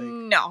 Like,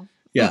 no.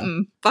 Yeah.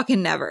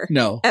 Fucking never.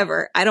 No.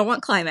 Ever. I don't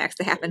want Climax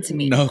to happen to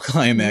me. No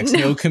Climax.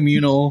 No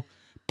communal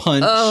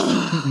punch.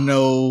 Ugh.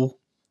 No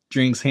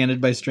drinks handed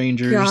by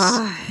strangers.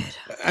 God.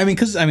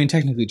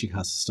 Technically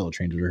Jocasta's still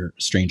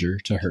a stranger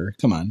to her.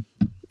 Come on.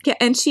 Yeah,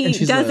 and she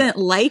doesn't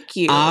like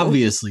you.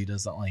 Obviously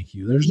doesn't like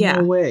you. There's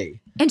no way.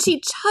 And she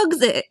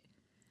chugs it.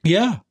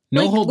 Yeah.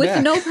 No hold with back.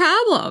 With no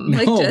problem.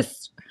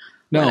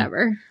 No.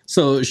 Whatever.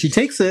 So she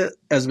takes it,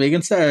 as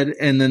Megan said,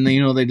 and then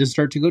they just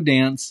start to go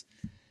dance.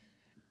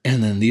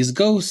 And then these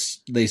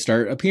ghosts, they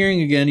start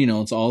appearing again.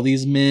 It's all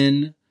these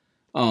men.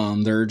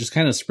 They're just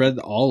kind of spread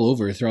all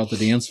over throughout the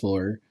dance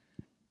floor.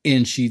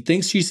 And she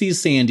thinks she sees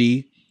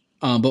Sandy.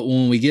 But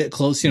when we get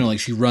close,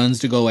 she runs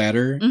to go at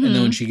her. Mm-hmm. And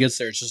then when she gets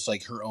there, it's just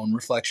like her own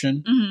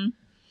reflection. Mm-hmm.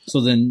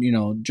 So then,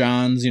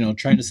 John's,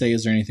 trying to say,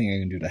 is there anything I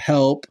can do to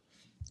help?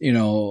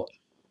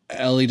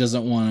 Ellie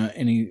doesn't want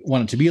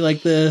it to be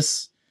like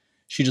this.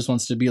 She just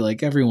wants to be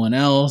like everyone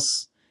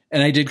else.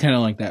 And I did kind of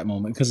like that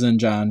moment because then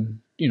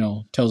John,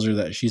 tells her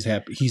that she's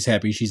happy. He's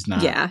happy she's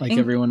not like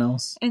everyone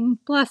else.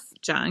 And bless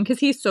John, because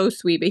he's so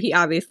sweet, but he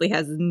obviously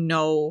has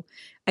no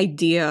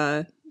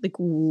idea like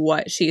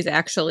what she's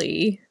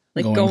actually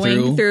like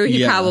going through.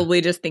 He probably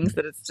just thinks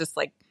that it's just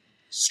like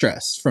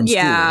stress from school.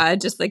 Yeah,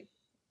 just like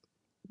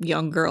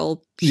young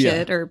girl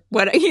shit or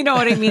what, you know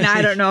what I mean?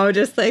 I don't know.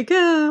 Just like,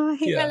 oh, I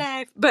hate my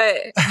life. But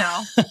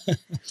no.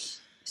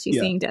 She's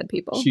seeing dead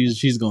people.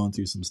 She's going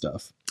through some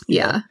stuff.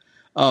 Yeah.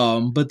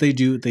 But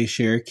they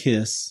share a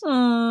kiss.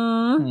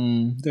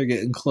 They're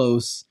getting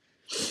close.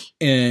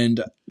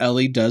 And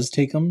Ellie does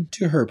take them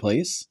to her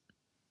place.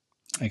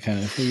 I kind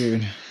of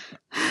figured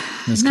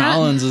Miss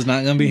Collins is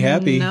not going to be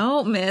happy.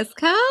 No, Miss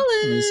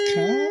Collins. Miss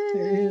Collins.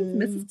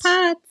 Mrs.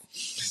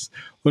 Potts.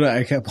 What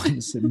I kept wanting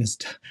to say, Miss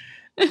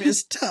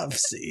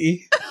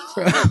Tuftsy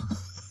from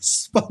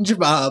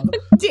SpongeBob.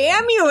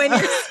 Damn you and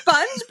your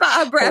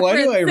SpongeBob references.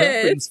 Why do I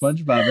reference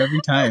SpongeBob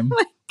every time? Oh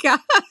my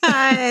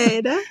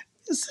God.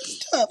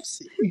 Mrs.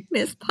 Tuftsy.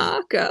 Miss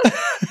Parker.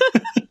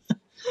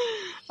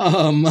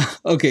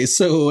 Okay,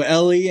 so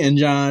Ellie and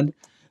John,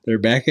 they're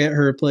back at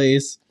her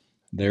place.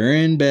 They're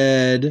in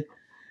bed.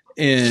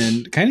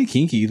 And kind of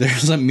kinky.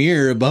 There's a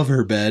mirror above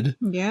her bed.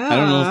 Yeah. I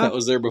don't know if that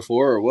was there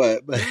before or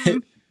what, but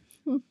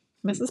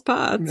Mrs.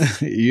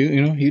 Potts.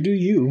 you do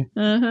you.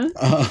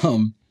 Uh-huh.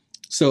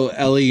 So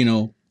Ellie,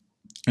 in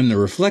the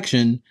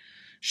reflection,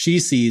 she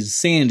sees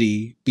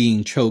Sandy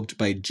being choked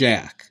by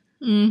Jack.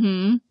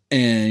 Mm-hmm.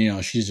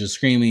 And, she's just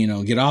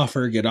screaming, get off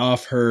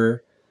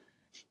her.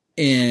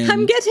 And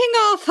I'm getting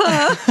off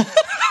her.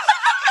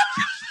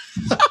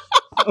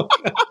 Oh,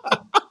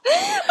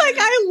 like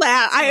I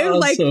laughed. I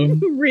awesome.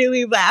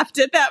 really laughed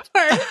at that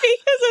part because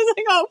I was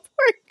like, "Oh,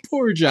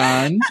 poor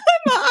John.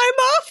 I'm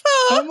off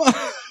her."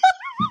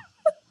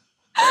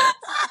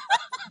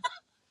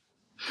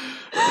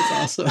 That's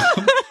awesome.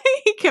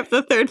 He kept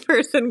the third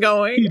person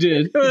going. He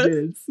did.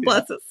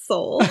 Bless his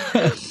soul.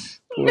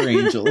 Poor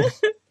angel.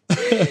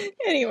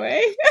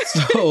 Anyway,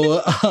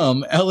 so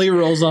Ellie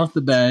rolls off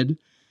the bed.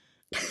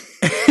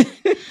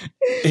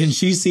 And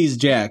she sees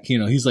Jack,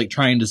 he's like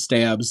trying to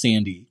stab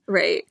Sandy.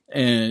 Right.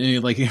 And he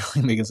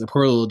making a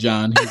poor little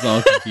John, he's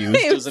all confused.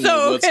 Doesn't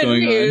know what's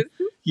going on.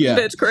 Yeah.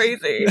 Bitch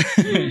crazy.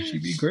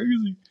 She'd be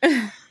crazy.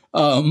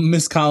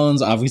 Miss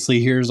Collins obviously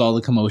hears all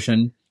the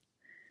commotion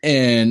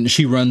and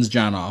she runs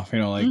John off, get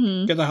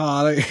the hell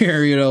out of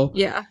here,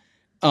 Yeah.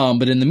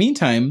 But in the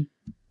meantime,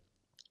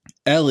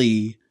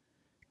 Ellie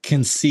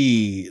can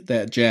see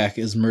that Jack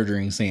is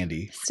murdering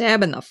Sandy.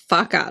 Stabbing the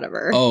fuck out of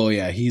her. Oh,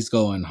 yeah. He's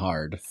going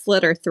hard.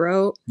 Slit her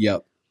throat.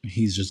 Yep.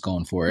 He's just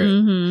going for it.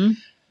 Mm-hmm.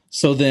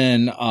 So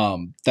then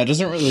that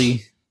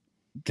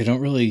they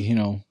don't really,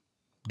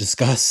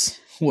 discuss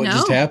what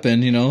just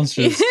happened. It's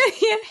just,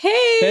 yeah,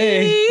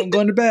 hey, I'm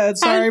going to bed.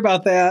 Sorry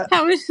about that.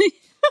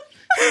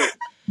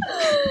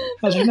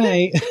 How's your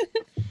night?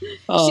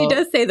 She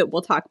does say that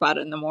we'll talk about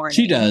it in the morning.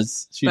 She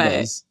does.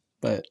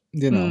 But,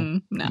 no.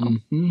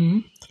 Mm-hmm.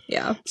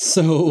 Yeah.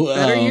 So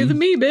better you than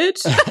me,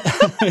 bitch.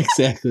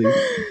 Exactly.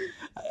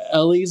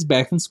 Ellie's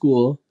back in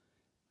school,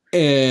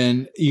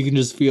 and you can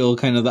just feel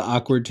kind of the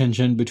awkward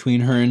tension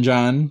between her and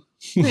John.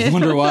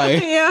 Wonder why?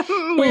 Yeah,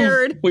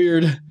 weird.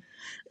 Weird.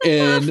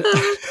 And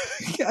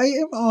I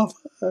am off.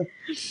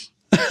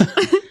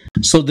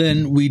 So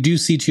then we do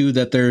see too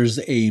that there's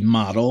a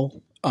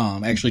model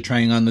actually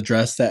trying on the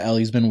dress that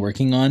Ellie's been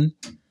working on,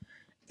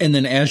 and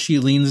then as she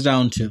leans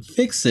down to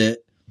fix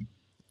it,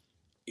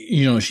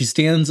 she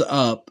stands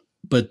up,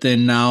 but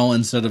then now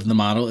instead of the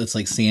model, it's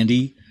like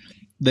Sandy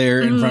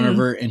there in front of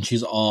her, and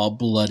she's all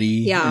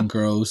bloody and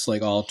gross,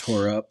 like all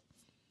tore up.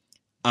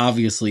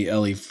 Obviously,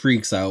 Ellie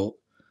freaks out,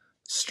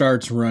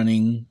 starts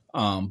running,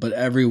 but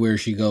everywhere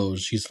she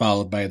goes, she's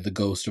followed by the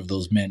ghost of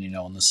those men,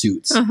 in the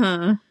suits.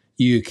 Uh-huh.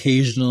 You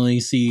occasionally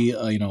see,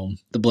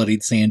 the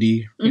bloodied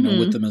Sandy,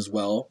 with them as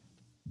well.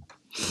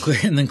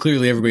 And then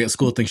clearly everybody at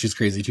school thinks she's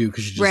crazy too,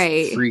 because she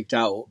just freaked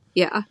out.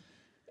 Yeah.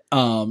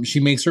 She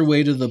makes her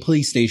way to the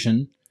police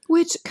station.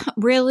 Which,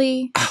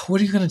 really? What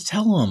are you going to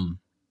tell them?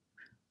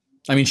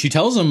 I mean, she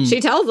tells them.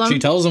 She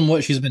tells them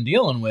what she's been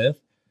dealing with.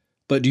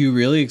 But do you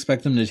really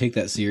expect them to take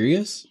that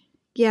serious?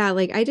 Yeah,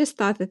 I just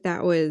thought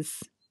that was,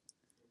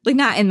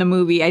 not in the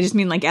movie. I just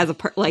mean, as a,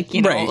 right.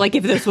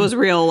 If this was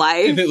real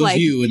life. If it was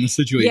you in the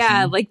situation.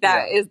 Yeah,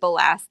 that is the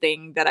last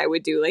thing that I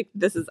would do.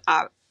 This is,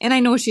 and I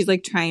know she's,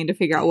 trying to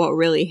figure out what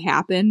really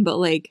happened, but,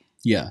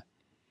 yeah.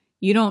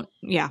 You don't,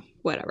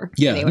 whatever.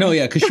 Yeah, anyway. No,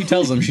 yeah, because she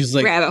tells them, she's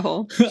like, rabbit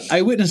hole.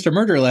 I witnessed a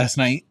murder last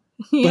night,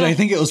 but I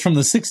think it was from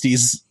the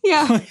 60s.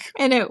 Yeah,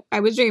 and I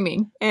was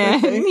dreaming.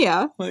 And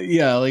yeah.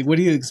 Yeah, what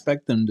do you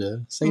expect them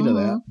to say to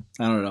that?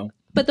 I don't know.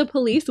 But the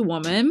police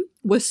woman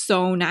was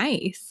so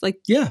nice.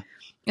 Yeah.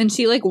 And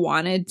she,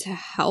 wanted to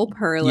help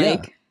her,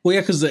 Yeah. Well,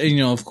 yeah, because,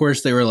 of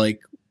course they were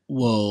like,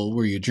 well,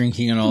 were you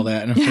drinking and all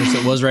that? And of course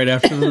it was right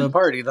after the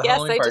party, the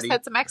Halloween party. Yes, I just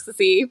had some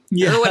ecstasy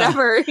or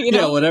whatever,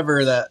 Yeah,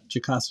 whatever that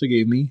Jocasta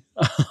gave me.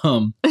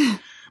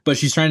 But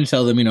she's trying to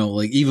tell them,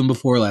 even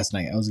before last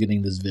night, I was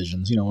getting these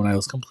visions, when I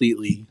was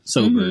completely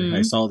sober. Mm-hmm.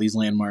 I saw these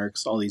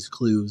landmarks, all these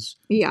clues.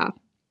 Yeah.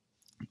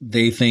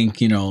 They think,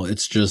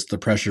 it's just the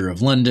pressure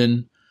of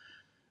London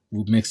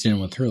mixed in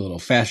with her little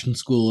fashion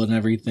school and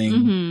everything.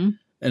 Mm-hmm.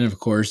 And of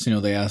course,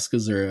 they ask,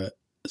 is there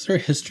a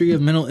history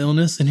of mental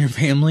illness in your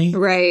family?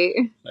 Right.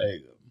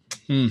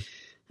 You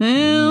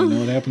know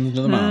what happens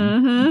to the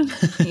mom.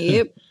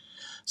 Yep.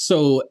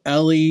 So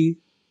Ellie,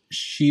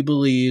 she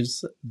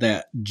believes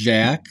that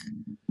Jack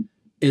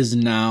is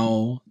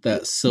now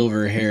that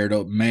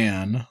silver-haired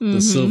man,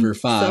 the silver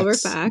fox. Silver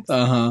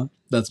fox.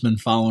 That's been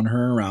following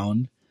her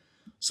around.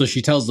 So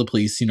she tells the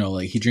police,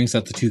 he drinks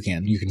at the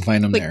Toucan. You can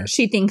find him there.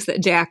 She thinks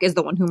that Jack is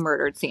the one who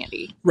murdered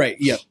Sandy. Right,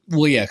 yeah.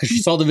 Well, yeah, because she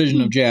saw the vision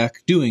of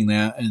Jack doing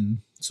that, and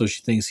so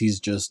she thinks he's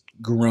just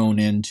grown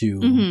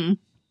into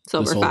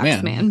Silver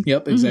Fox man.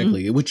 Yep,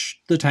 exactly. Mm-hmm.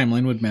 Which the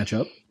timeline would match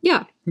up.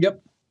 Yeah.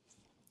 Yep.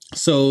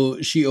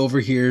 So she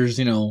overhears,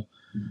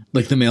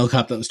 like the male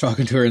cop that was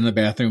talking to her in the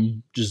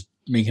bathroom, just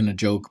making a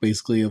joke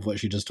basically of what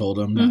she just told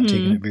him, not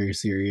taking it very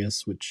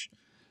serious, which,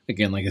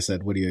 again, like I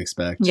said, what do you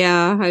expect?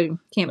 Yeah, I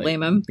can't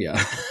blame him.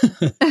 Yeah.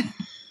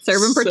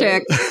 Serve and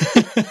protect.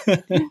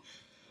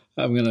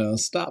 I'm going to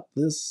stop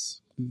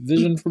this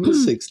vision from the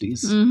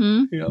 60s.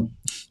 Mm-hmm. Yep.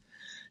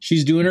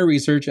 She's doing her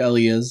research,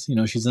 Ellie is.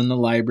 She's in the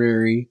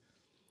library.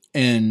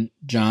 And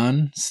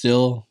John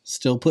still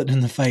putting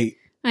in the fight.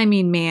 I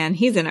mean, man,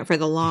 he's in it for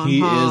the long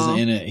haul. He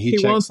is in it. He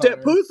wants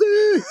that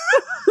pussy.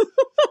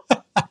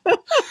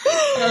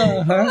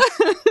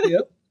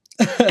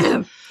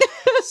 Yep.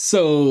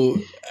 So,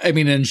 I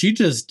mean, and she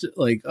just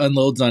like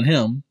unloads on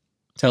him,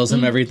 tells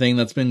him everything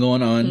that's been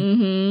going on.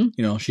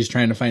 Mm-hmm. She's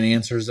trying to find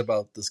answers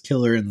about this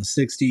killer in the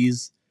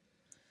 60s.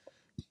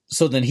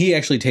 So then he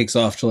actually takes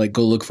off to like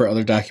go look for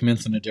other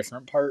documents in a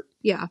different part.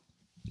 Yeah.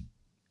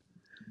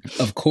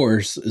 Of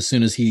course, as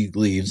soon as he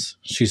leaves,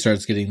 she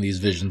starts getting these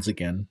visions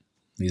again.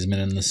 These men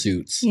in the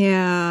suits.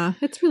 Yeah,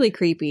 it's really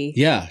creepy.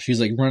 Yeah, she's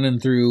like running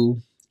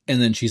through,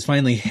 and then she's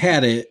finally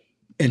had it,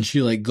 and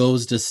she like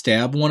goes to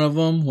stab one of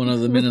the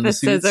men in the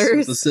suits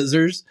with the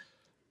scissors.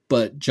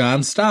 But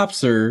John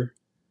stops her,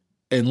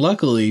 and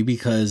luckily,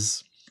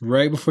 because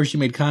right before she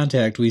made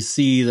contact, we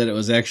see that it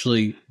was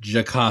actually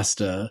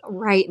Jocasta.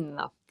 Right in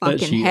the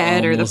fucking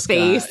head or the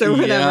face or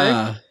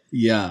whatever.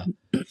 Yeah.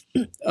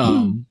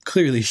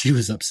 Clearly she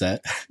was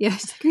upset. Yeah,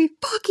 she's like, are you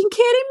fucking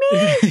kidding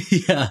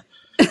me? Yeah.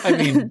 I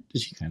mean,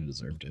 she kind of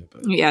deserved it.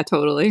 But. Yeah,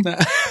 totally.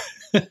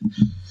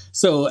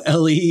 So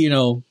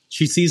Ellie,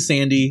 she sees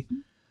Sandy,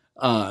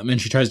 and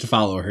she tries to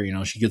follow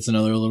her. She gets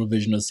another little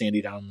vision of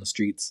Sandy down in the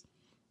streets.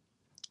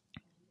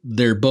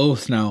 They're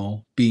both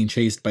now being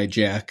chased by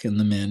Jack and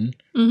the men.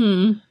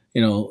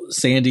 Mm-hmm.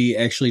 Sandy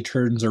actually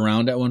turns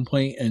around at one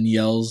point and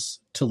yells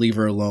to leave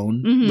her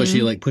alone, but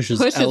she like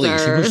pushes Ellie. Her.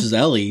 She pushes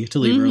Ellie to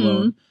leave her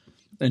alone,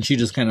 and she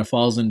just kind of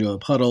falls into a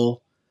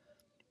puddle.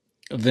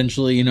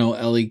 Eventually,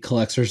 Ellie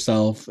collects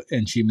herself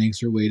and she makes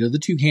her way to the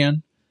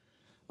Toucan.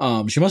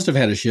 She must have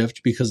had a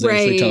shift because they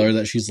actually tell her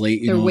that she's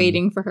late. They're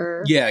waiting for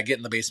her. Yeah, get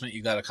in the basement.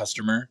 You got a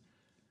customer.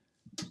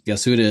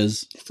 Guess who it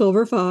is?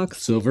 Silver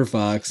Fox. Silver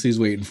Fox. He's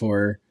waiting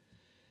for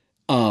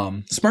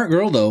her. Smart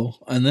girl, though,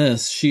 on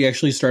this. She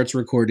actually starts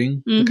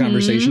recording the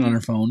conversation on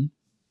her phone.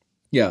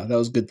 Yeah, that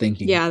was good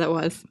thinking. Yeah, that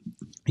was.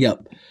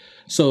 Yep.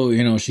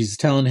 So, she's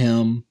telling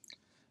him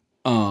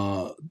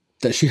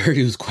that she heard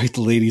he was quite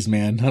the ladies'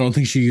 man. I don't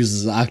think she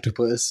uses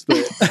octopus,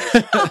 but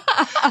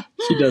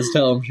she does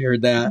tell him she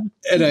heard that.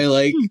 And I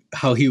like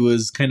how he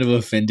was kind of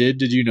offended.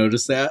 Did you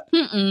notice that?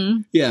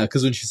 Mm-mm. Yeah,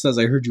 because when she says,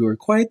 I heard you were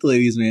quite the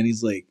ladies' man,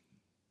 he's like,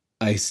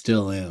 I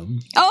still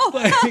am. Oh,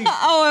 like,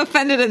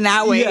 offended in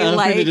that way. Yeah,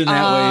 like, offended in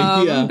that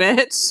way. Yeah.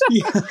 Bitch.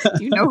 Yeah.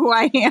 You know who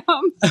I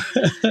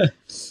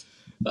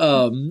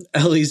am.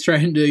 Ellie's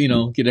trying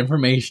to, get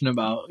information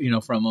about,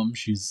 from him.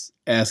 She's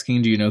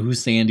asking, do you know who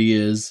Sandy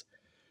is?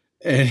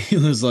 And he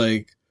was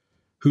like,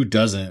 who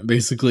doesn't?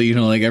 Basically,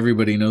 like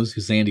everybody knows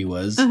who Sandy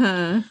was.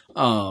 Uh-huh.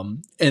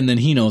 And then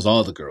he knows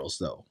all the girls,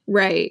 though.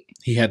 Right.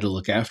 He had to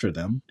look after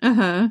them.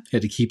 Uh-huh. He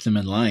had to keep them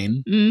in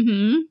line.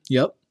 Mm-hmm.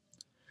 Yep.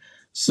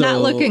 So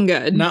not looking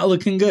good. Not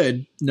looking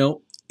good.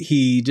 Nope.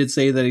 He did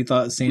say that he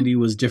thought Sandy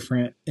was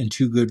different and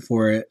too good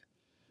for it.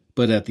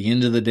 But at the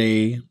end of the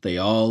day, they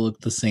all look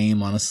the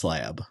same on a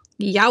slab.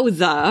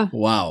 Yowza.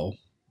 Wow.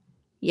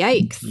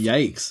 Yikes.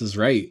 Yikes is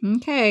right.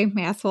 Okay,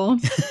 asshole.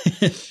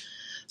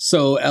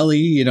 So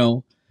Ellie,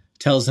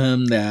 tells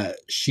him that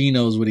she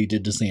knows what he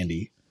did to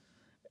Sandy.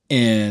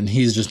 And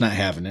he's just not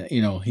having it.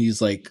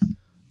 He's like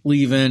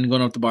leaving,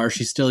 going up the bar.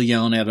 She's still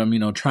yelling at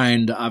him,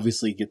 trying to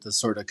obviously get this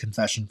sort of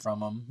confession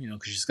from him,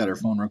 because she's got her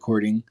phone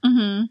recording.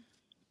 Mm-hmm.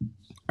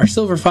 Our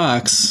Silver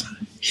Fox,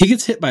 he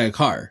gets hit by a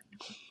car.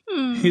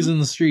 He's in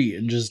the street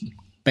and just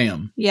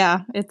bam.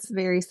 Yeah, it's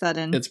very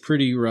sudden. It's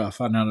pretty rough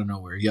out of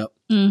nowhere. Yep.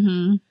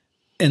 Mm-hmm.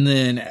 And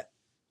then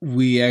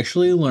we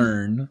actually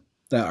learn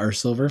that our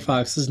Silver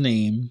Fox's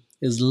name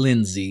is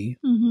Lindsay.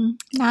 Mm-hmm.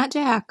 Not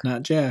Jack.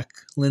 Not Jack.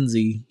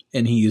 Lindsay.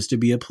 And he used to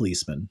be a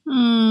policeman.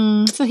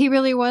 So he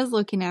really was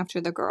looking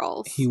after the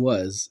girls. He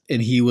was.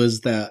 And he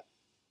was that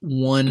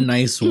one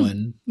nice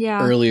one.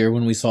 Yeah. Earlier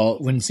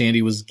when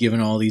Sandy was given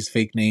all these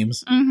fake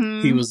names.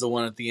 Mm-hmm. He was the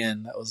one at the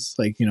end that was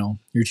like,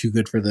 you're too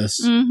good for this.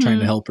 Trying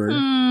to help her.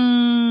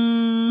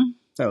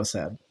 That was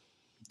sad.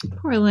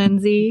 Poor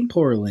Lindsay.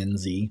 Poor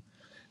Lindsay.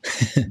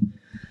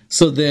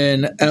 So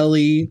then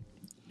Ellie,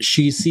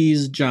 she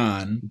sees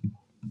John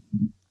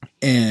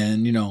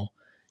and,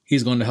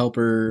 he's going to help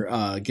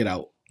her get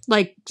out.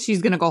 Like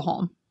she's going to go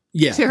home.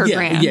 Yeah. To her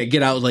grand. Yeah.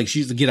 Get out. Like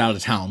she's get out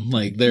of town.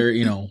 Like they're,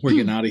 we're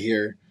getting out of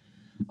here.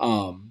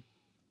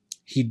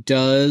 He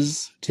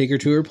does take her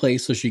to her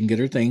place so she can get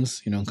her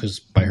things, because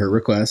by her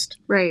request.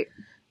 Right.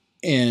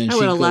 And I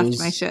would have left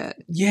my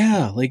shit.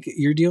 Yeah, like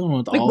you're dealing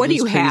with all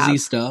this crazy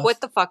stuff. What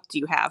the fuck do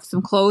you have?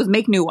 Some clothes?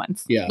 Make new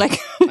ones. Yeah. Like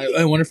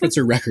I wonder if it's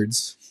her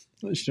records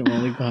that she didn't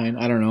want to leave behind.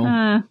 I don't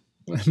know.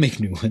 Make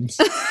new ones.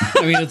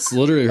 I mean, it's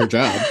literally her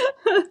job.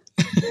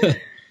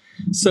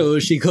 So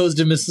she goes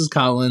to Mrs.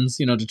 Collins,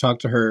 to talk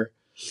to her.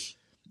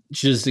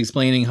 She's just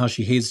explaining how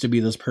she hates to be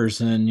this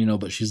person,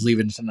 but she's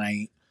leaving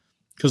tonight.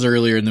 Because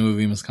earlier in the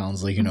movie, Miss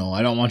Collins like,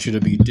 I don't want you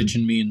to be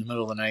ditching me in the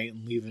middle of the night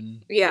and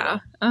leaving. Yeah.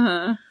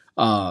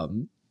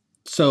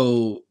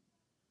 So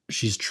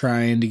she's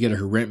trying to get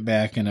her rent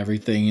back and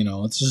everything,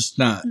 it's just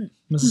not,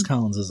 Mrs.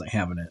 Collins isn't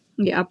having it.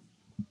 Yeah.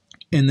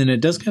 And then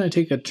it does kind of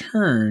take a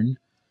turn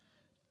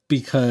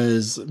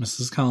because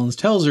Mrs. Collins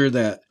tells her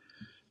that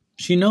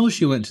she knows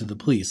she went to the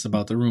police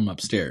about the room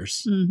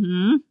upstairs.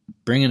 Mm-hmm.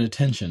 Bringing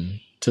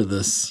attention to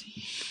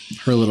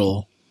her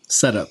little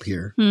setup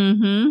here.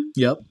 Mm-hmm.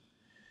 Yep.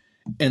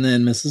 And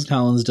then Mrs.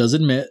 Collins does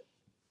admit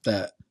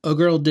that a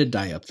girl did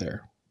die up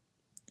there.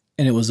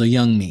 And it was a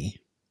young me.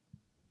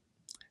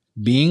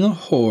 Being a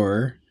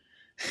whore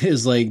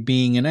is like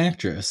being an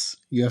actress.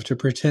 You have to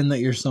pretend that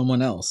you're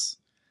someone else.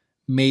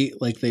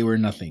 Mate like they were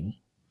nothing.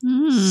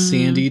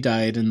 Sandy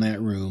died in that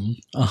room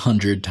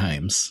 100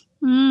 times.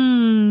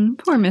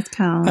 Poor Miss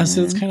Collins.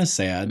 So it's kind of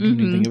sad when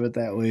you think of it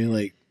that way.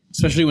 Like,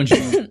 especially when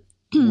she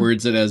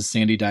words it as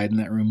Sandy died in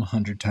that room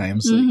 100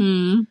 times.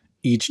 Like,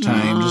 each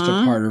time, just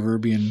a part of her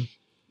being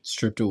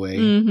stripped away.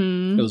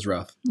 It was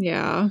rough.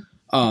 Yeah.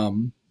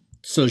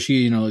 So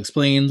she,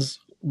 explains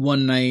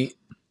one night,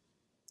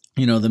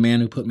 the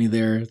man who put me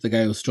there, the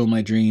guy who stole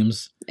my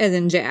dreams. As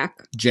in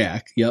Jack.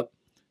 Jack, yep.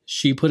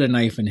 She put a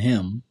knife in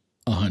him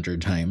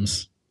 100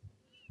 times.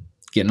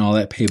 Getting all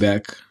that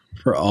payback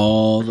for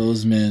all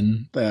those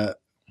men that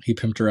he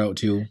pimped her out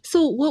to.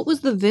 So what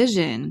was the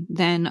vision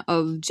then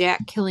of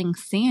Jack killing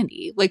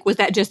Sandy? Like, was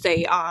that just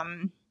a,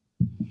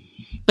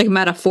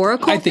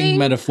 metaphorical I think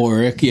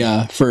metaphoric,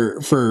 yeah,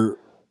 for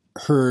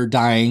her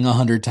dying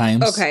 100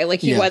 times. Okay, like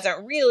he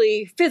wasn't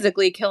really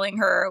physically killing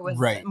her. It was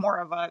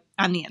more of a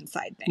on the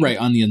inside thing. Right,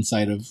 on the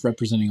inside of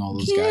representing all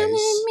those guys.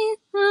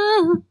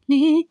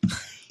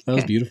 That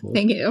was beautiful.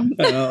 Thank you.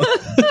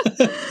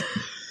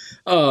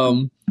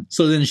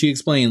 So then she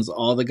explains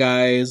all the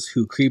guys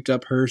who creeped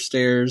up her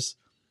stairs,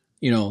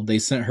 they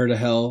sent her to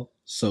hell,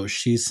 so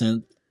she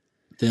sent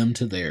them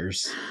to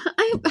theirs.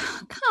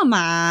 Come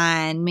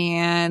on,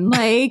 man.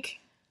 Like,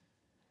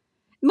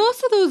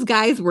 most of those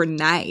guys were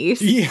nice.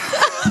 Yeah.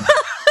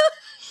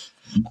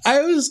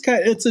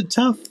 It's a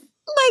tough.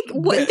 Like,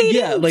 what? They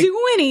didn't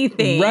do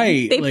anything.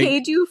 Right. They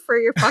paid you for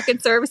your fucking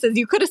services.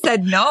 You could have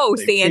said no,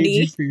 They Sandy.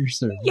 paid you for your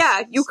service.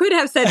 Yeah, you could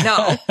have said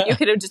no. You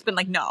could have just been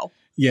like, no.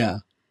 Yeah.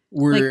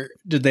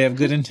 Did they have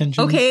good intentions?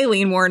 Okay,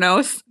 Lean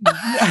Warnos.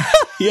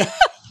 Yeah.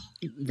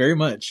 Very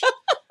much.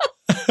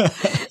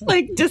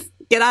 Like, just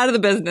get out of the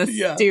business,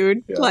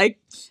 dude. Yeah. Like,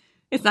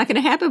 it's not going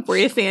to happen for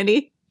you,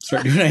 Sandy.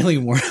 Start doing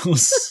Eileen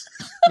Warnos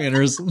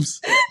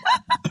mannerisms.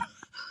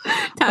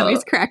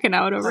 Tommy's cracking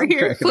out over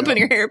here, flipping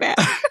your hair back.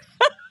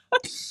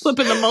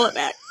 Flipping the mullet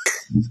back.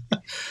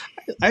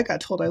 I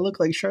got told I look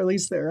like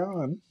Charlize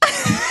Theron.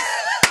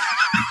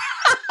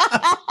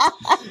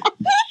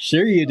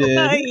 Sure you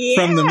did.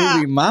 From the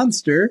movie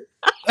Monster.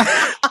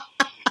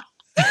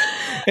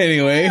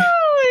 Anyway.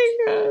 Oh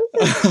my god.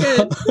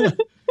 That's good.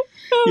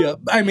 Yeah.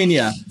 I mean,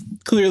 yeah.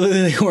 Clearly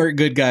they weren't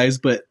good guys,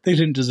 but they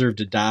didn't deserve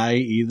to die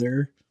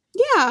either.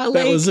 Yeah.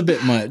 That was a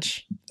bit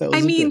much.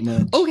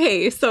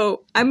 Okay,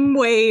 so I'm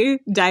way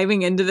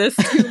diving into this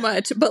too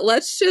much, but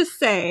let's just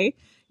say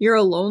you're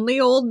a lonely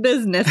old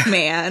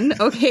businessman,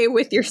 okay,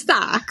 with your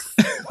socks.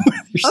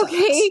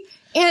 Okay.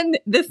 And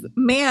this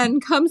man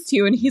comes to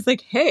you and he's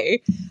like,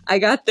 hey, I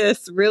got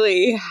this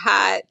really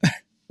hot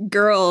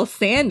girl,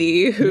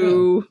 Sandy,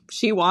 who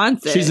she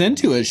wants it. She's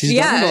into it. She's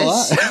done it a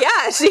lot.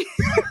 Yeah,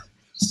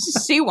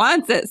 she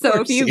wants it. So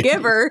if you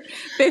give her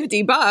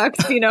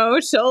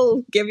 $50,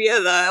 she'll give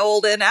you the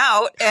old and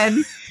out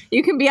and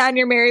you can be on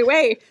your merry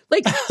way.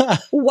 Like,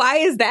 why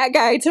is that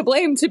guy to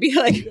blame to be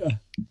like,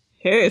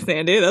 hey,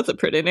 Sandy, that's a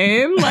pretty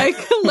name. Like,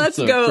 let's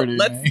go.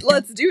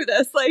 Let's do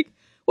this. Like,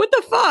 what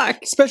the fuck?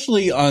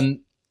 Especially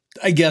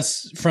I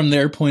guess, from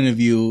their point of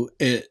view,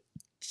 it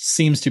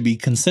seems to be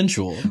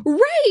consensual.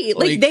 Right.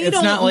 Like they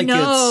don't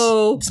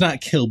know. It's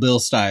not Kill Bill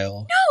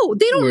style. No,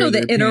 they don't know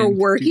the inner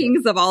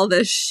workings of all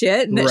this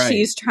shit and that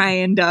she's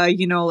trying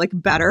to,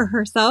 better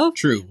herself.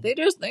 True. They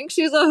just think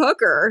she's a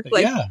hooker.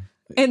 Like,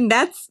 and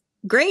that's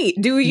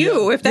great. Do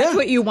you, if that's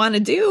what you want to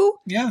do.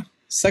 Yeah.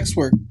 Sex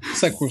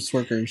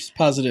workers,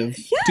 positive.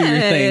 Yes. Do your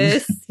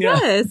thing.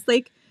 Yes.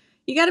 Like,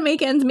 you got to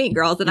make ends meet,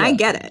 girls, and I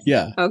get it.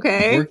 Yeah.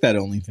 Okay. Work that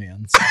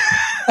OnlyFans.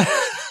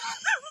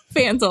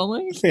 Fans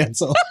only.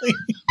 Fans only.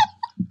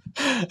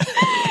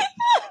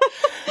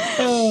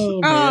 Oh,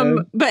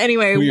 man. But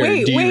anyway,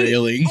 wait.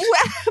 Derailing.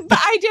 But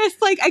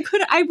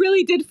I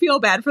really did feel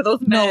bad for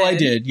those men. No, I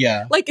did.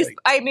 Yeah.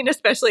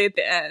 Especially at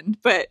the end.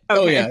 But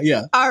okay. Oh yeah,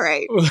 yeah. All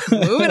right.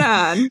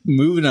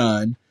 Moving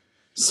on.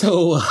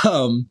 So,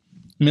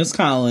 Miss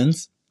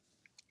Collins,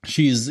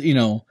 she's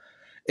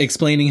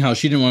explaining how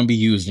she didn't want to be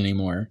used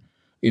anymore.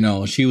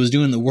 She was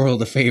doing the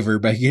world a favor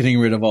by getting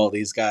rid of all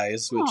these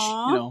guys, which,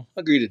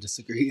 agree to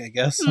disagree, I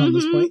guess, on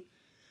this point.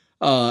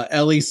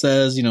 Ellie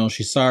says,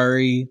 she's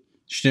sorry.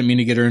 she didn't mean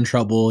to get her in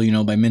trouble, you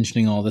know, by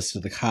mentioning all this to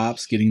the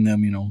cops, getting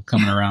them, you know,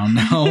 coming around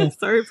now.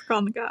 Sorry for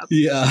calling the cops.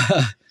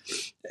 Yeah.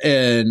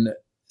 And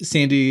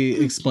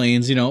Sandy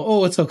explains, you know,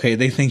 oh, it's okay.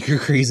 They think you're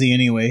crazy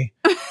anyway.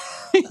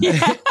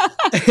 Yeah.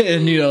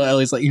 And, you know,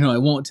 Ellie's like, you know, I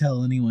won't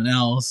tell anyone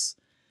else.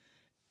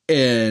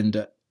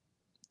 And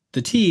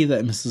the tea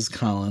that Mrs.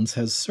 Collins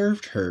has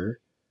served her,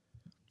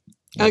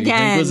 what do you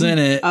think was in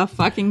it? A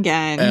fucking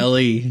again.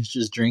 Ellie is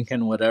just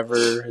drinking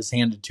whatever is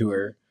handed to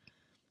her.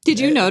 Did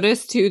you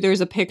notice, too,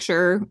 there's a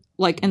picture,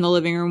 like, in the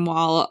living room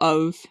wall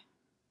of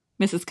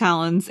Mrs.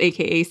 Collins,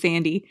 a.k.a.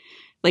 Sandy,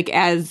 like,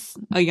 as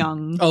a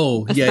young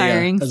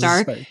aspiring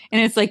star. And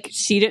it's like,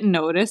 she didn't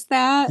notice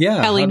that.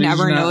 Yeah. Ellie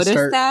never noticed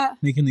that.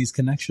 Making these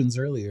connections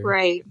earlier.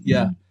 Right.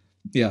 Yeah. Mm-hmm.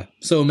 Yeah.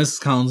 So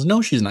Mrs. Collins,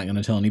 no, she's not going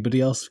to tell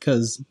anybody else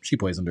because she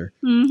poisoned her.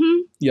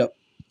 Mm-hmm. Yep.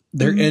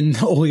 And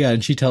oh, yeah.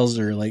 And she tells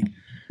her, like,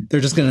 they're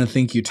just going to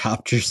think you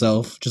topped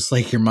yourself, just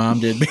like your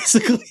mom did,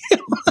 basically.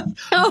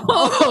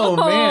 Oh,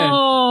 man.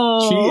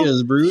 She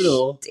is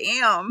brutal.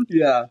 Damn.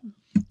 Yeah.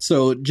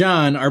 So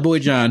John, our boy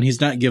John,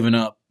 he's not giving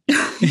up.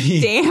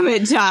 Damn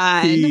it,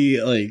 John.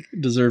 He, like,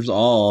 deserves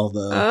all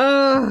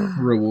the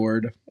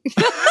reward.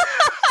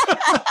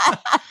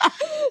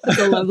 That's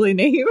a lovely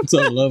name. It's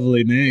a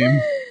lovely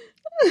name.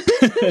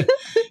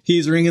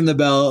 He's ringing the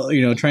bell,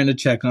 you know, trying to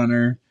check on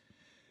her.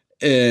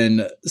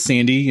 And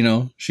Sandy, you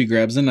know, she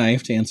grabs a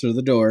knife to answer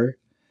the door.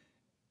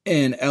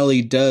 And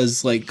Ellie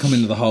does, like, come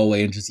into the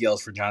hallway and just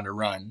yells for John to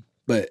run.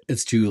 But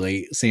it's too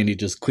late. Sandy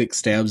just quick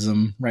stabs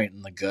him right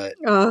in the gut.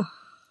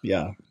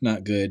 Yeah,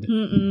 not good.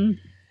 Mm-mm.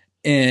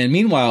 And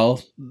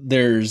meanwhile,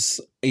 there's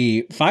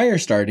a fire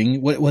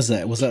starting. What was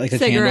that? Was that like a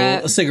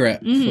candle? A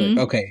cigarette. Mm-hmm.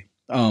 Okay.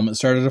 It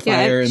started a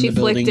fire in the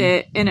building. She flicked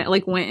it and it,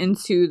 like, went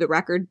into the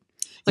record,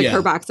 like,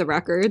 her box of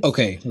records.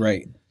 Okay,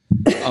 right.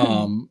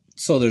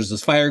 So there's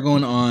this fire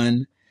going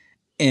on,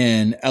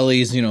 and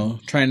Ellie's, you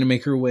know, trying to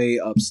make her way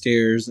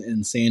upstairs,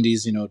 and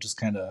Sandy's, you know, just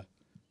kind of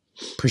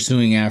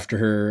pursuing after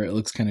her. It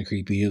looks kind of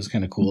creepy. It was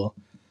kind of cool.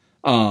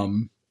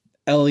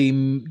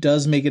 Ellie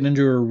does make it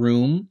into her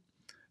room,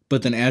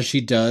 but then as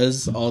she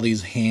does, all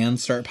these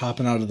hands start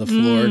popping out of the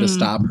floor to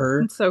stop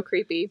her. It's so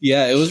creepy.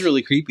 Yeah, it was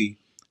really creepy.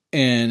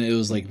 And it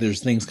was like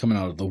there's things coming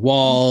out of the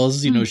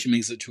walls. You know, she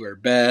makes it to her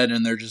bed,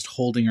 and they're just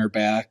holding her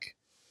back.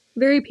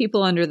 Very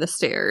people under the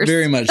stairs.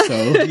 Very much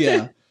so,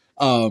 yeah.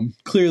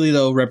 Clearly,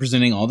 though,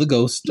 representing all the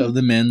ghosts of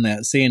the men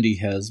that Sandy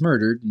has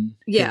murdered and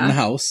hid in the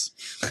house.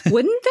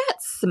 Wouldn't that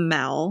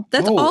smell?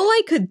 That's all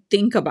I could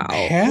think about.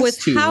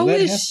 With how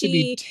that is has she? To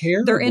be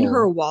terrible. They're in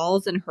her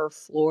walls and her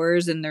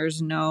floors, and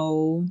there's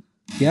no.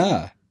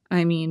 Yeah.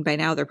 I mean, by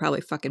now they're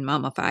probably fucking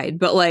mummified,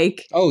 but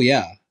like. Oh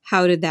yeah.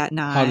 How did that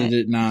not? How did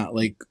it not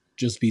like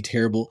just be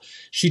terrible?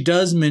 She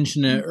does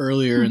mention it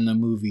earlier in the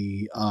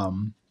movie.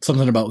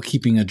 Something about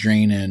keeping a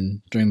drain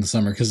in during the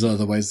summer because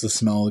otherwise the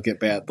smell will get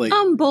bad. Like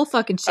bull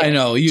fucking shit. I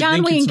know.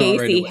 John Wayne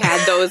Gacy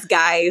had those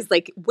guys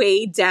like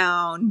way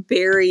down,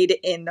 buried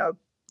in a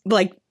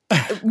like,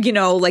 you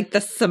know, like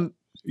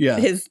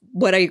his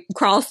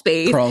crawl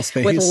space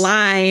with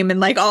lime and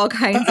like all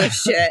kinds of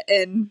shit,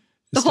 and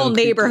the whole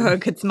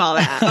neighborhood could smell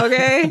that.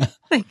 Okay,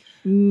 like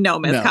no,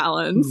 Miss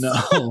Collins,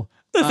 no,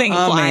 this ain't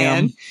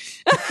flying.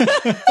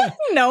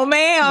 No,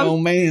 ma'am. No,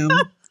 ma'am.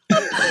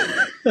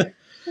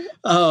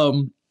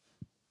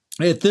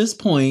 At this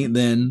point,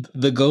 then,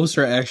 the ghosts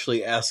are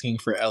actually asking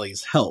for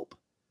Ellie's help.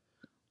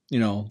 You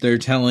know, they're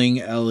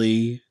telling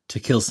Ellie to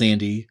kill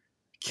Sandy,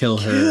 kill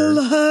her.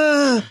 Kill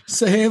her!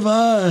 Save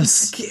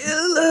us!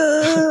 Kill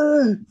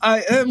her!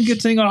 I am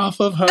getting off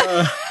of her.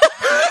 I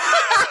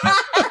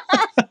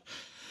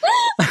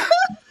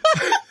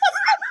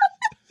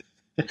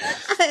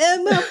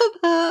am off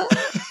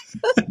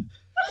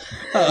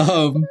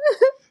of her.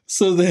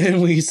 So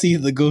then we see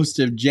the ghost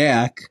of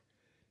Jack.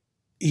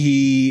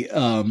 He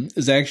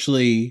is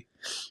actually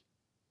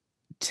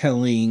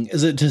telling,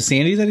 is it to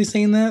Sandy that he's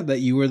saying that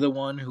you were the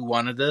one who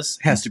wanted this?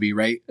 Has to be,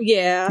 right?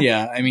 Yeah.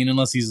 Yeah, I mean,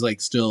 unless he's like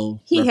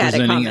still he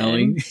representing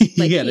Ellie.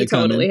 He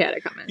totally had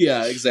it coming.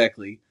 Yeah,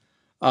 exactly.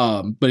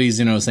 But he's,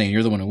 you know, saying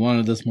you're the one who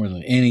wanted this more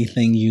than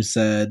anything you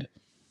said.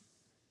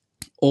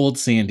 Old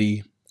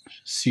Sandy,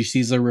 she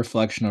sees a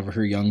reflection of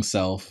her young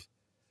self.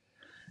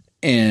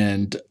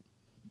 And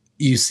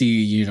you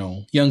see, you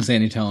know, young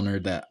Sandy telling her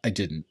that I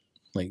didn't.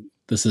 Like,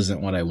 this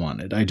isn't what I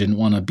wanted. I didn't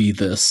want to be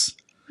this.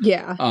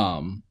 Yeah.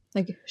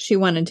 Like, she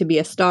wanted to be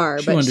a star,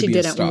 but she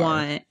didn't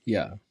want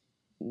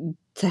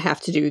to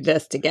have to do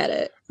this to get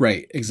it.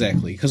 Right,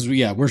 exactly. Because,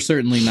 we're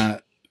certainly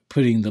not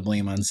putting the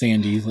blame on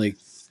Sandy. Like,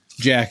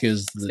 Jack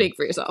is the... Speak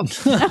for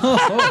yourself.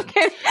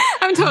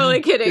 I'm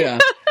totally kidding. Yeah.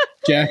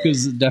 Jack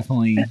is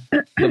definitely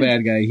the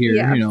bad guy here.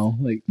 You know,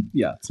 like,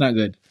 it's not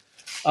good.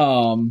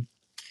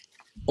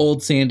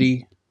 Old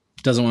Sandy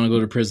doesn't want to go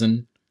to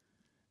prison.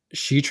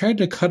 She tried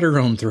to cut her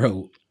own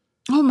throat.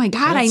 Oh my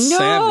God, I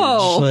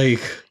know. Savage.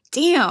 Like,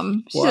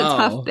 damn, she's a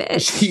tough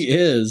bitch. She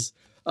is.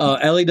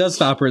 Ellie does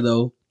stop her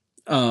though.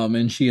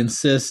 And she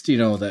insists, you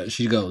know, that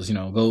she goes, you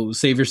know, go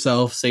save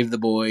yourself, save the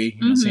boy. You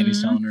know,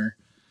 Sandy's telling her.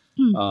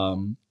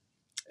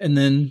 And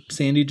then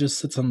Sandy just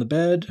sits on the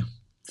bed,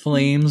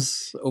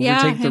 flames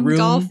overtake the room.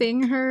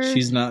 Engulfing her.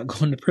 She's not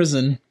going to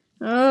prison.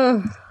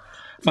 Oh,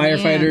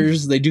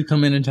 firefighters, they do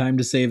come in time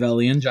to save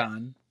Ellie and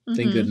John.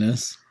 Thank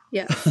goodness.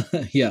 Yes.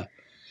 Yeah.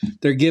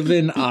 They're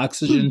giving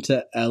oxygen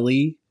to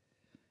Ellie,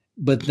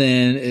 but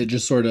then it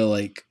just sort of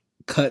like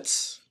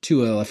cuts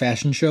to a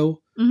fashion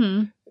show.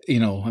 Mm-hmm. You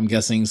know, I'm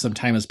guessing some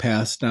time has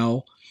passed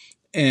now,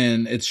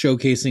 and it's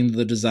showcasing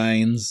the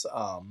designs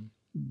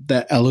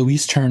that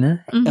Eloise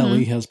Turner,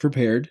 Ellie, has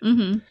prepared.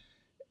 Mm-hmm.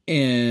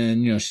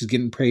 And, you know, she's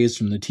getting praise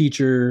from the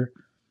teacher,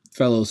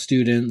 fellow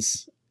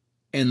students.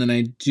 And then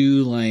I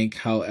do like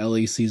how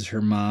Ellie sees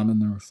her mom in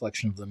the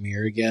reflection of the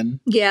mirror again.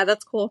 Yeah,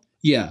 that's cool.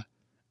 Yeah.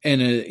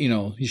 And, you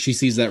know, she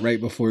sees that right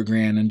before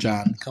Gran and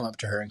John come up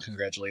to her and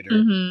congratulate her.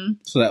 Mm-hmm.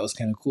 So that was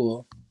kind of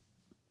cool.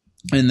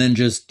 And then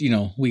just, you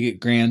know, we get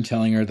Gran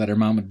telling her that her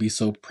mom would be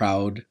so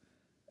proud.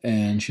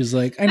 And she's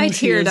like, I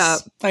teared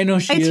up. I know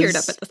she is. I teared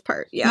up at this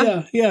part.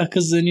 Yeah. Yeah.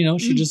 Because then, you know,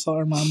 she just saw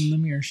her mom in the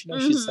mirror. She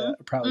knows she's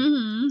proud.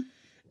 Mm-hmm.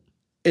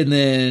 And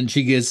then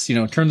she gets, you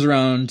know, turns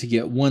around to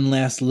get one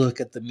last look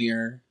at the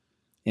mirror.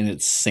 And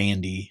it's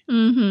Sandy.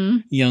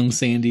 Mm-hmm. Young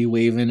Sandy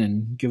waving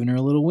and giving her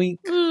a little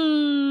wink.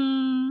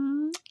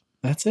 Mm.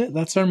 That's it.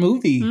 That's our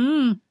movie.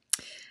 Mm.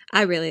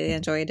 I really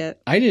enjoyed it.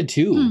 I did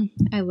too.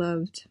 I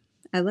loved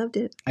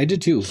it. I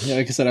did too. Yeah,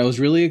 like I said, I was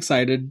really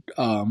excited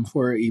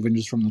for it, even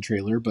just from the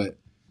trailer, but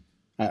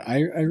I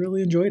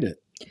really enjoyed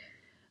it.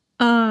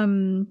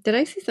 Did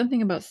I see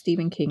something about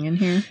Stephen King in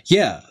here?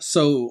 Yeah.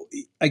 So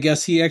I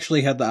guess he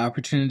actually had the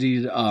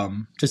opportunity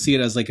to see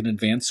it as like an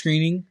advanced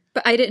screening.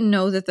 But I didn't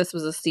know that this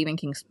was a Stephen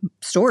King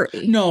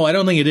story. No, I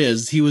don't think it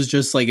is. He was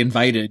just like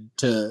invited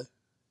to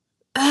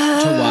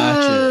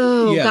watch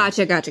it. Yeah.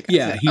 Gotcha.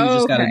 Yeah, he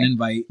just got an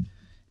invite.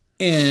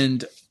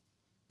 And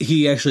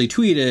he actually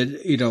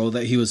tweeted, you know,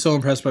 that he was so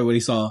impressed by what he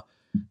saw.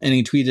 And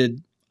he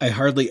tweeted, I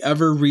hardly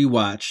ever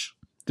rewatch.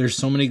 There's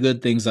so many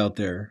good things out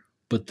there,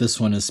 but this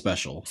one is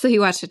special. So he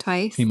watched it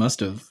twice? He must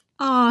have.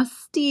 Aw,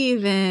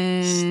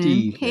 Steven.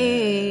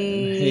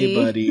 Hey,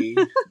 buddy.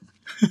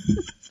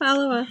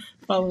 Follow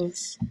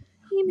us.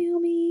 Email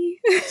me.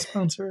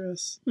 Sponsor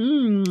us.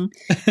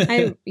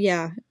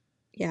 Yeah.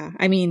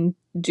 I mean,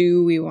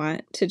 do we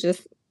want to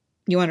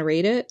you want to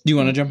rate it? Do you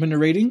want to jump into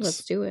ratings?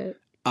 Let's do it.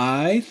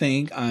 I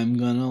think I'm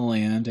going to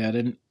land at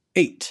an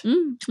 8.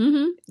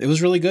 Mm-hmm. It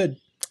was really good.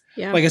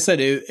 Yeah. Like I said,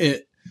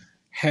 it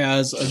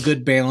has a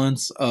good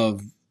balance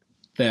of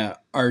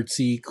that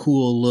artsy,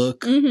 cool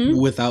look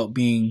without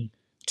being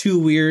too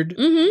weird.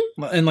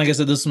 Mm-hmm. And like I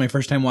said, this is my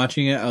first time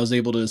watching it. I was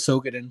able to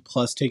soak it in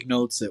plus take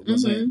notes. It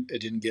wasn't, it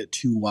didn't get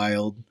too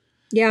wild.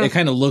 Yeah. It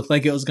kind of looked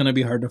like it was going to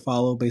be hard to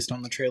follow based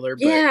on the trailer.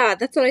 But, yeah,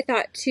 that's what I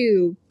thought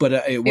too. But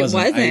it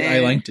wasn't. I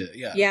liked it.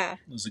 Yeah. Yeah.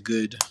 It was a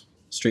good,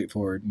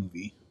 straightforward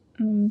movie.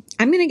 I'm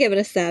going to give it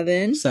a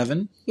 7.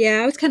 7?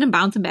 Yeah, I was kind of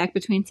bouncing back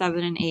between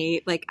 7 and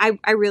 8. Like, I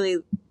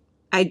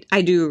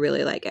do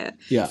really like it.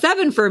 Yeah.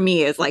 7 for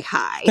me is like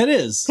high. It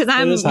is. Because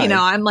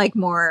I'm like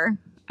more...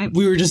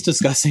 We were just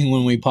discussing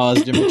when we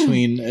paused in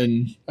between,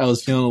 and I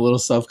was feeling a little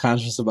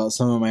self-conscious about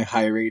some of my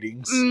high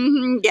ratings.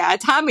 Mm-hmm. Yeah,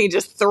 Tommy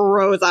just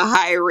throws a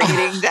high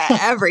rating to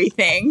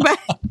everything, but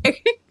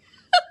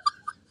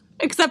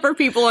except for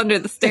People Under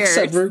the Stairs.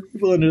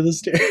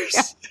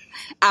 Yeah.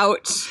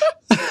 Ouch.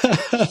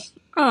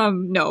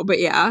 No, but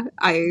yeah,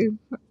 I'm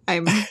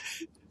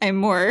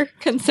more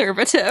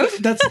conservative.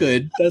 That's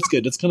good.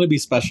 It's going to be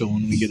special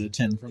when we get a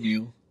 10 from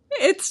you.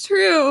 It's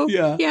true.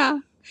 Yeah. Yeah.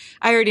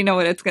 I already know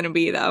what it's going to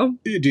be, though.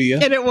 Do you?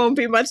 And it won't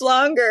be much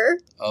longer.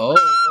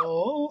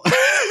 Oh.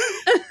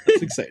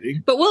 That's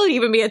exciting. But will it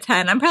even be a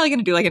 10? I'm probably going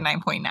to do like a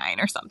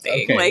 9.9 or something.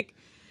 Okay. Like,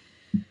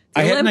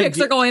 the Olympics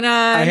are going on.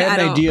 I had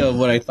an idea of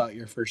what I thought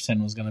your first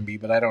 10 was going to be,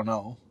 but I don't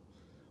know.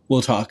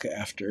 We'll talk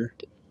after.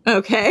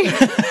 Okay.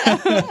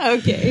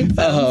 Okay.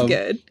 Sounds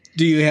good.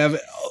 Do you have...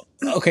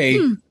 Okay.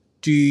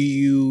 Do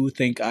you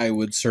think I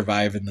would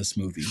survive in this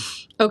movie?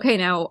 Okay,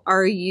 now,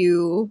 are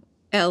you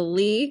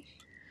Ellie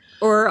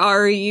or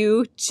are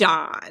you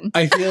John?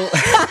 I feel...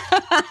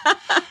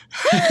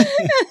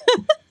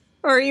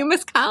 Or are you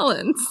Miss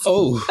Collins?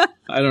 Oh,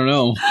 I don't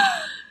know.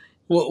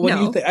 What do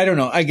you think? I don't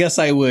know. I guess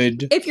I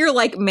would... If you're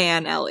like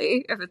man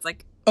Ellie. If it's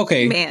like...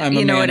 Okay, man, I'm a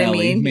you know man what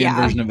Ellie. I mean? Man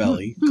version of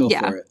Ellie. Go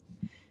for it.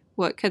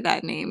 What could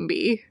that name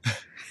be?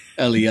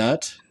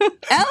 Elliot. Elliot!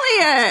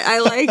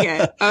 I like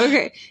it.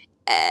 Okay.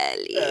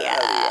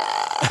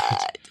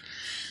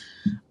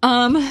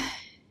 Elliot.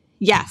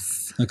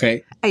 Yes.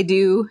 Okay. I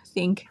do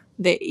think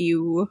that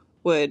you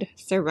would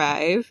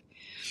survive.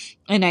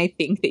 And I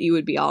think that you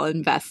would be all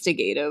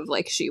investigative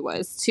like she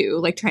was too.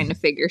 Like trying to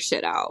figure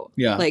shit out.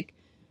 Yeah. Like,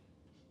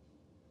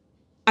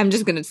 I'm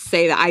just going to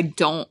say that I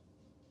don't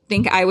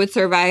think I would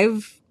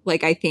survive.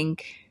 Like, I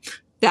think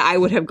that I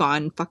would have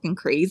gone fucking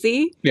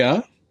crazy.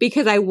 Yeah.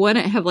 Because I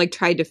wouldn't have, like,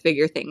 tried to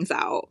figure things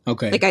out.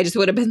 Okay. Like, I just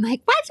would have been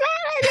like, what's wrong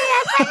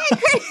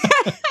with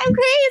me? I'm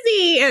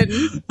crazy.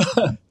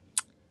 And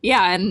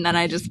yeah, and then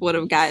I just would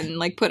have gotten,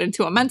 like, put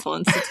into a mental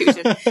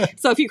institution.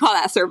 So if you call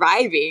that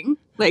surviving,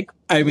 like,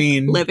 I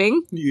mean,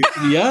 living.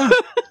 Yeah.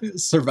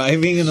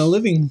 Surviving and a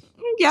living.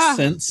 Yeah.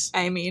 since.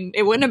 I mean,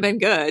 it wouldn't have been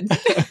good.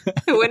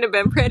 It wouldn't have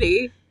been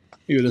pretty.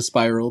 You would have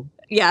spiraled.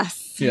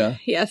 Yes. Yeah.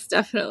 Yes,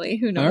 definitely.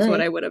 Who knows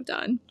what I would have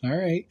done. All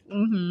right.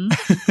 Mm-hmm.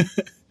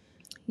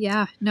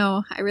 Yeah.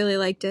 No, I really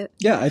liked it.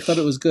 Yeah, I thought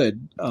it was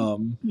good.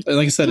 Like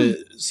I said,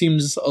 it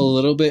seems a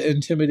little bit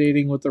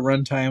intimidating with the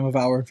runtime of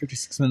hour and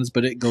 56 minutes,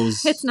 but it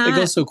goes. It's not. It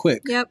goes so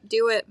quick. Yep.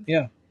 Do it.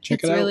 Yeah.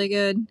 Check it out. It's really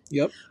good.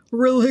 Yep.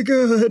 Really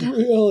good.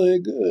 Really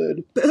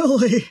good.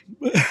 Billy.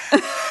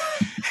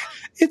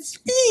 It's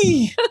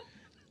me,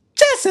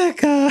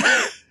 Jessica.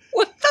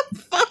 What the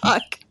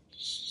fuck?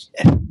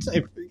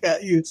 I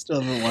forgot you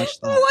still haven't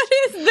watched that. What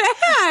is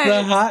that?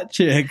 The hot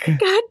chick. God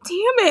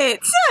damn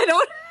it. I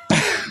don't.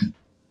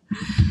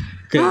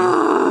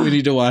 Okay, we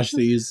need to watch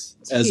these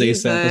as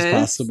Jesus. ASAP as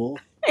possible.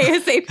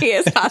 ASAP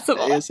as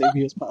possible.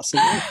 ASAP as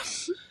possible.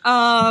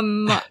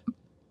 I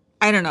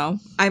don't know.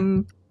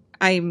 I'm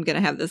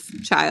gonna have this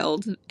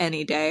child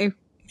any day.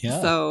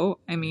 Yeah. So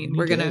I mean,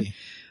 we're gonna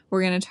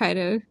try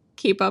to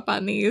keep up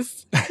on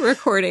these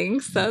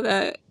recordings so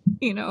that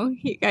you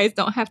guys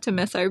don't have to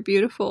miss our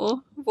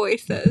beautiful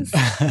voices.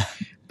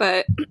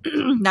 But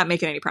not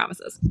making any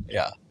promises.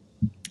 Yeah.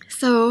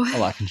 So a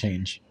lot can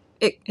change.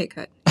 It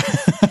could.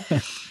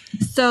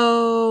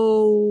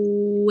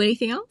 So,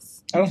 anything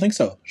else? I don't think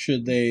so.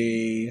 Should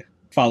they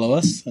follow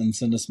us and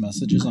send us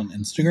messages on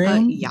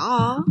Instagram?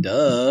 Yeah.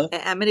 Duh.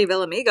 At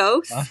Amityville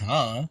Amigos.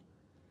 Uh-huh.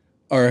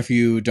 Or if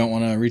you don't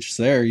want to reach us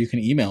there, you can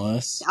email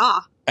us. Yeah.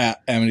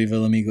 At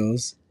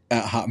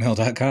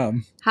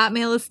amityvilleamigos@hotmail.com.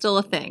 Hotmail is still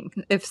a thing.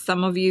 If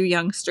some of you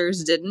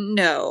youngsters didn't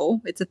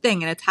know, it's a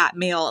thing, and it's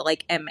Hotmail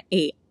like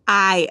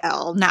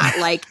MAIL, not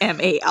like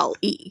MALE.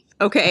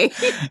 Okay?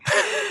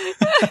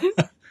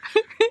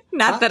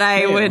 Not that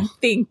I would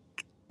think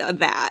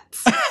that.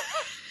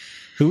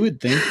 Who would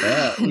think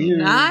that? Weird.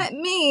 Not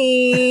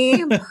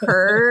me.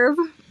 Perv.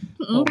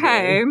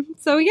 Okay.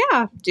 So,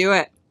 yeah. Do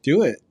it.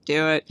 Do it.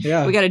 Do it.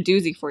 Yeah. We got a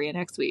doozy for you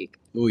next week.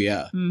 Oh,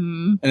 yeah.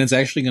 Mm-hmm. And it's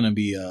actually going to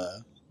be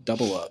a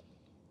double up.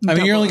 I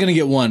mean, you're only going to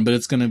get one, but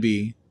it's going to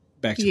be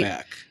back to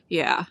back.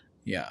 Yeah.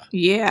 Yeah.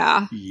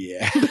 Yeah.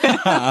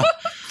 Yeah.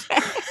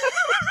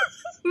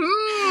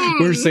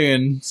 We're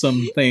saying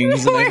some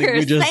things. And I think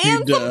we just saying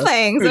need to, some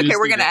things. Okay,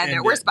 we're going to end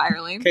it. We're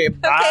spiraling. Okay,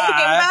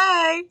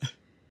 bye.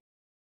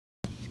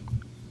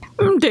 Okay,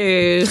 bye.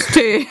 Taste.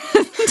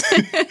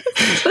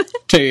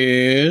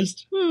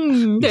 Taste.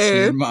 This Taste.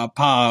 is my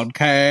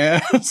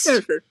podcast. This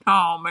is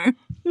Tommy.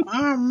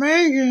 I'm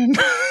Megan.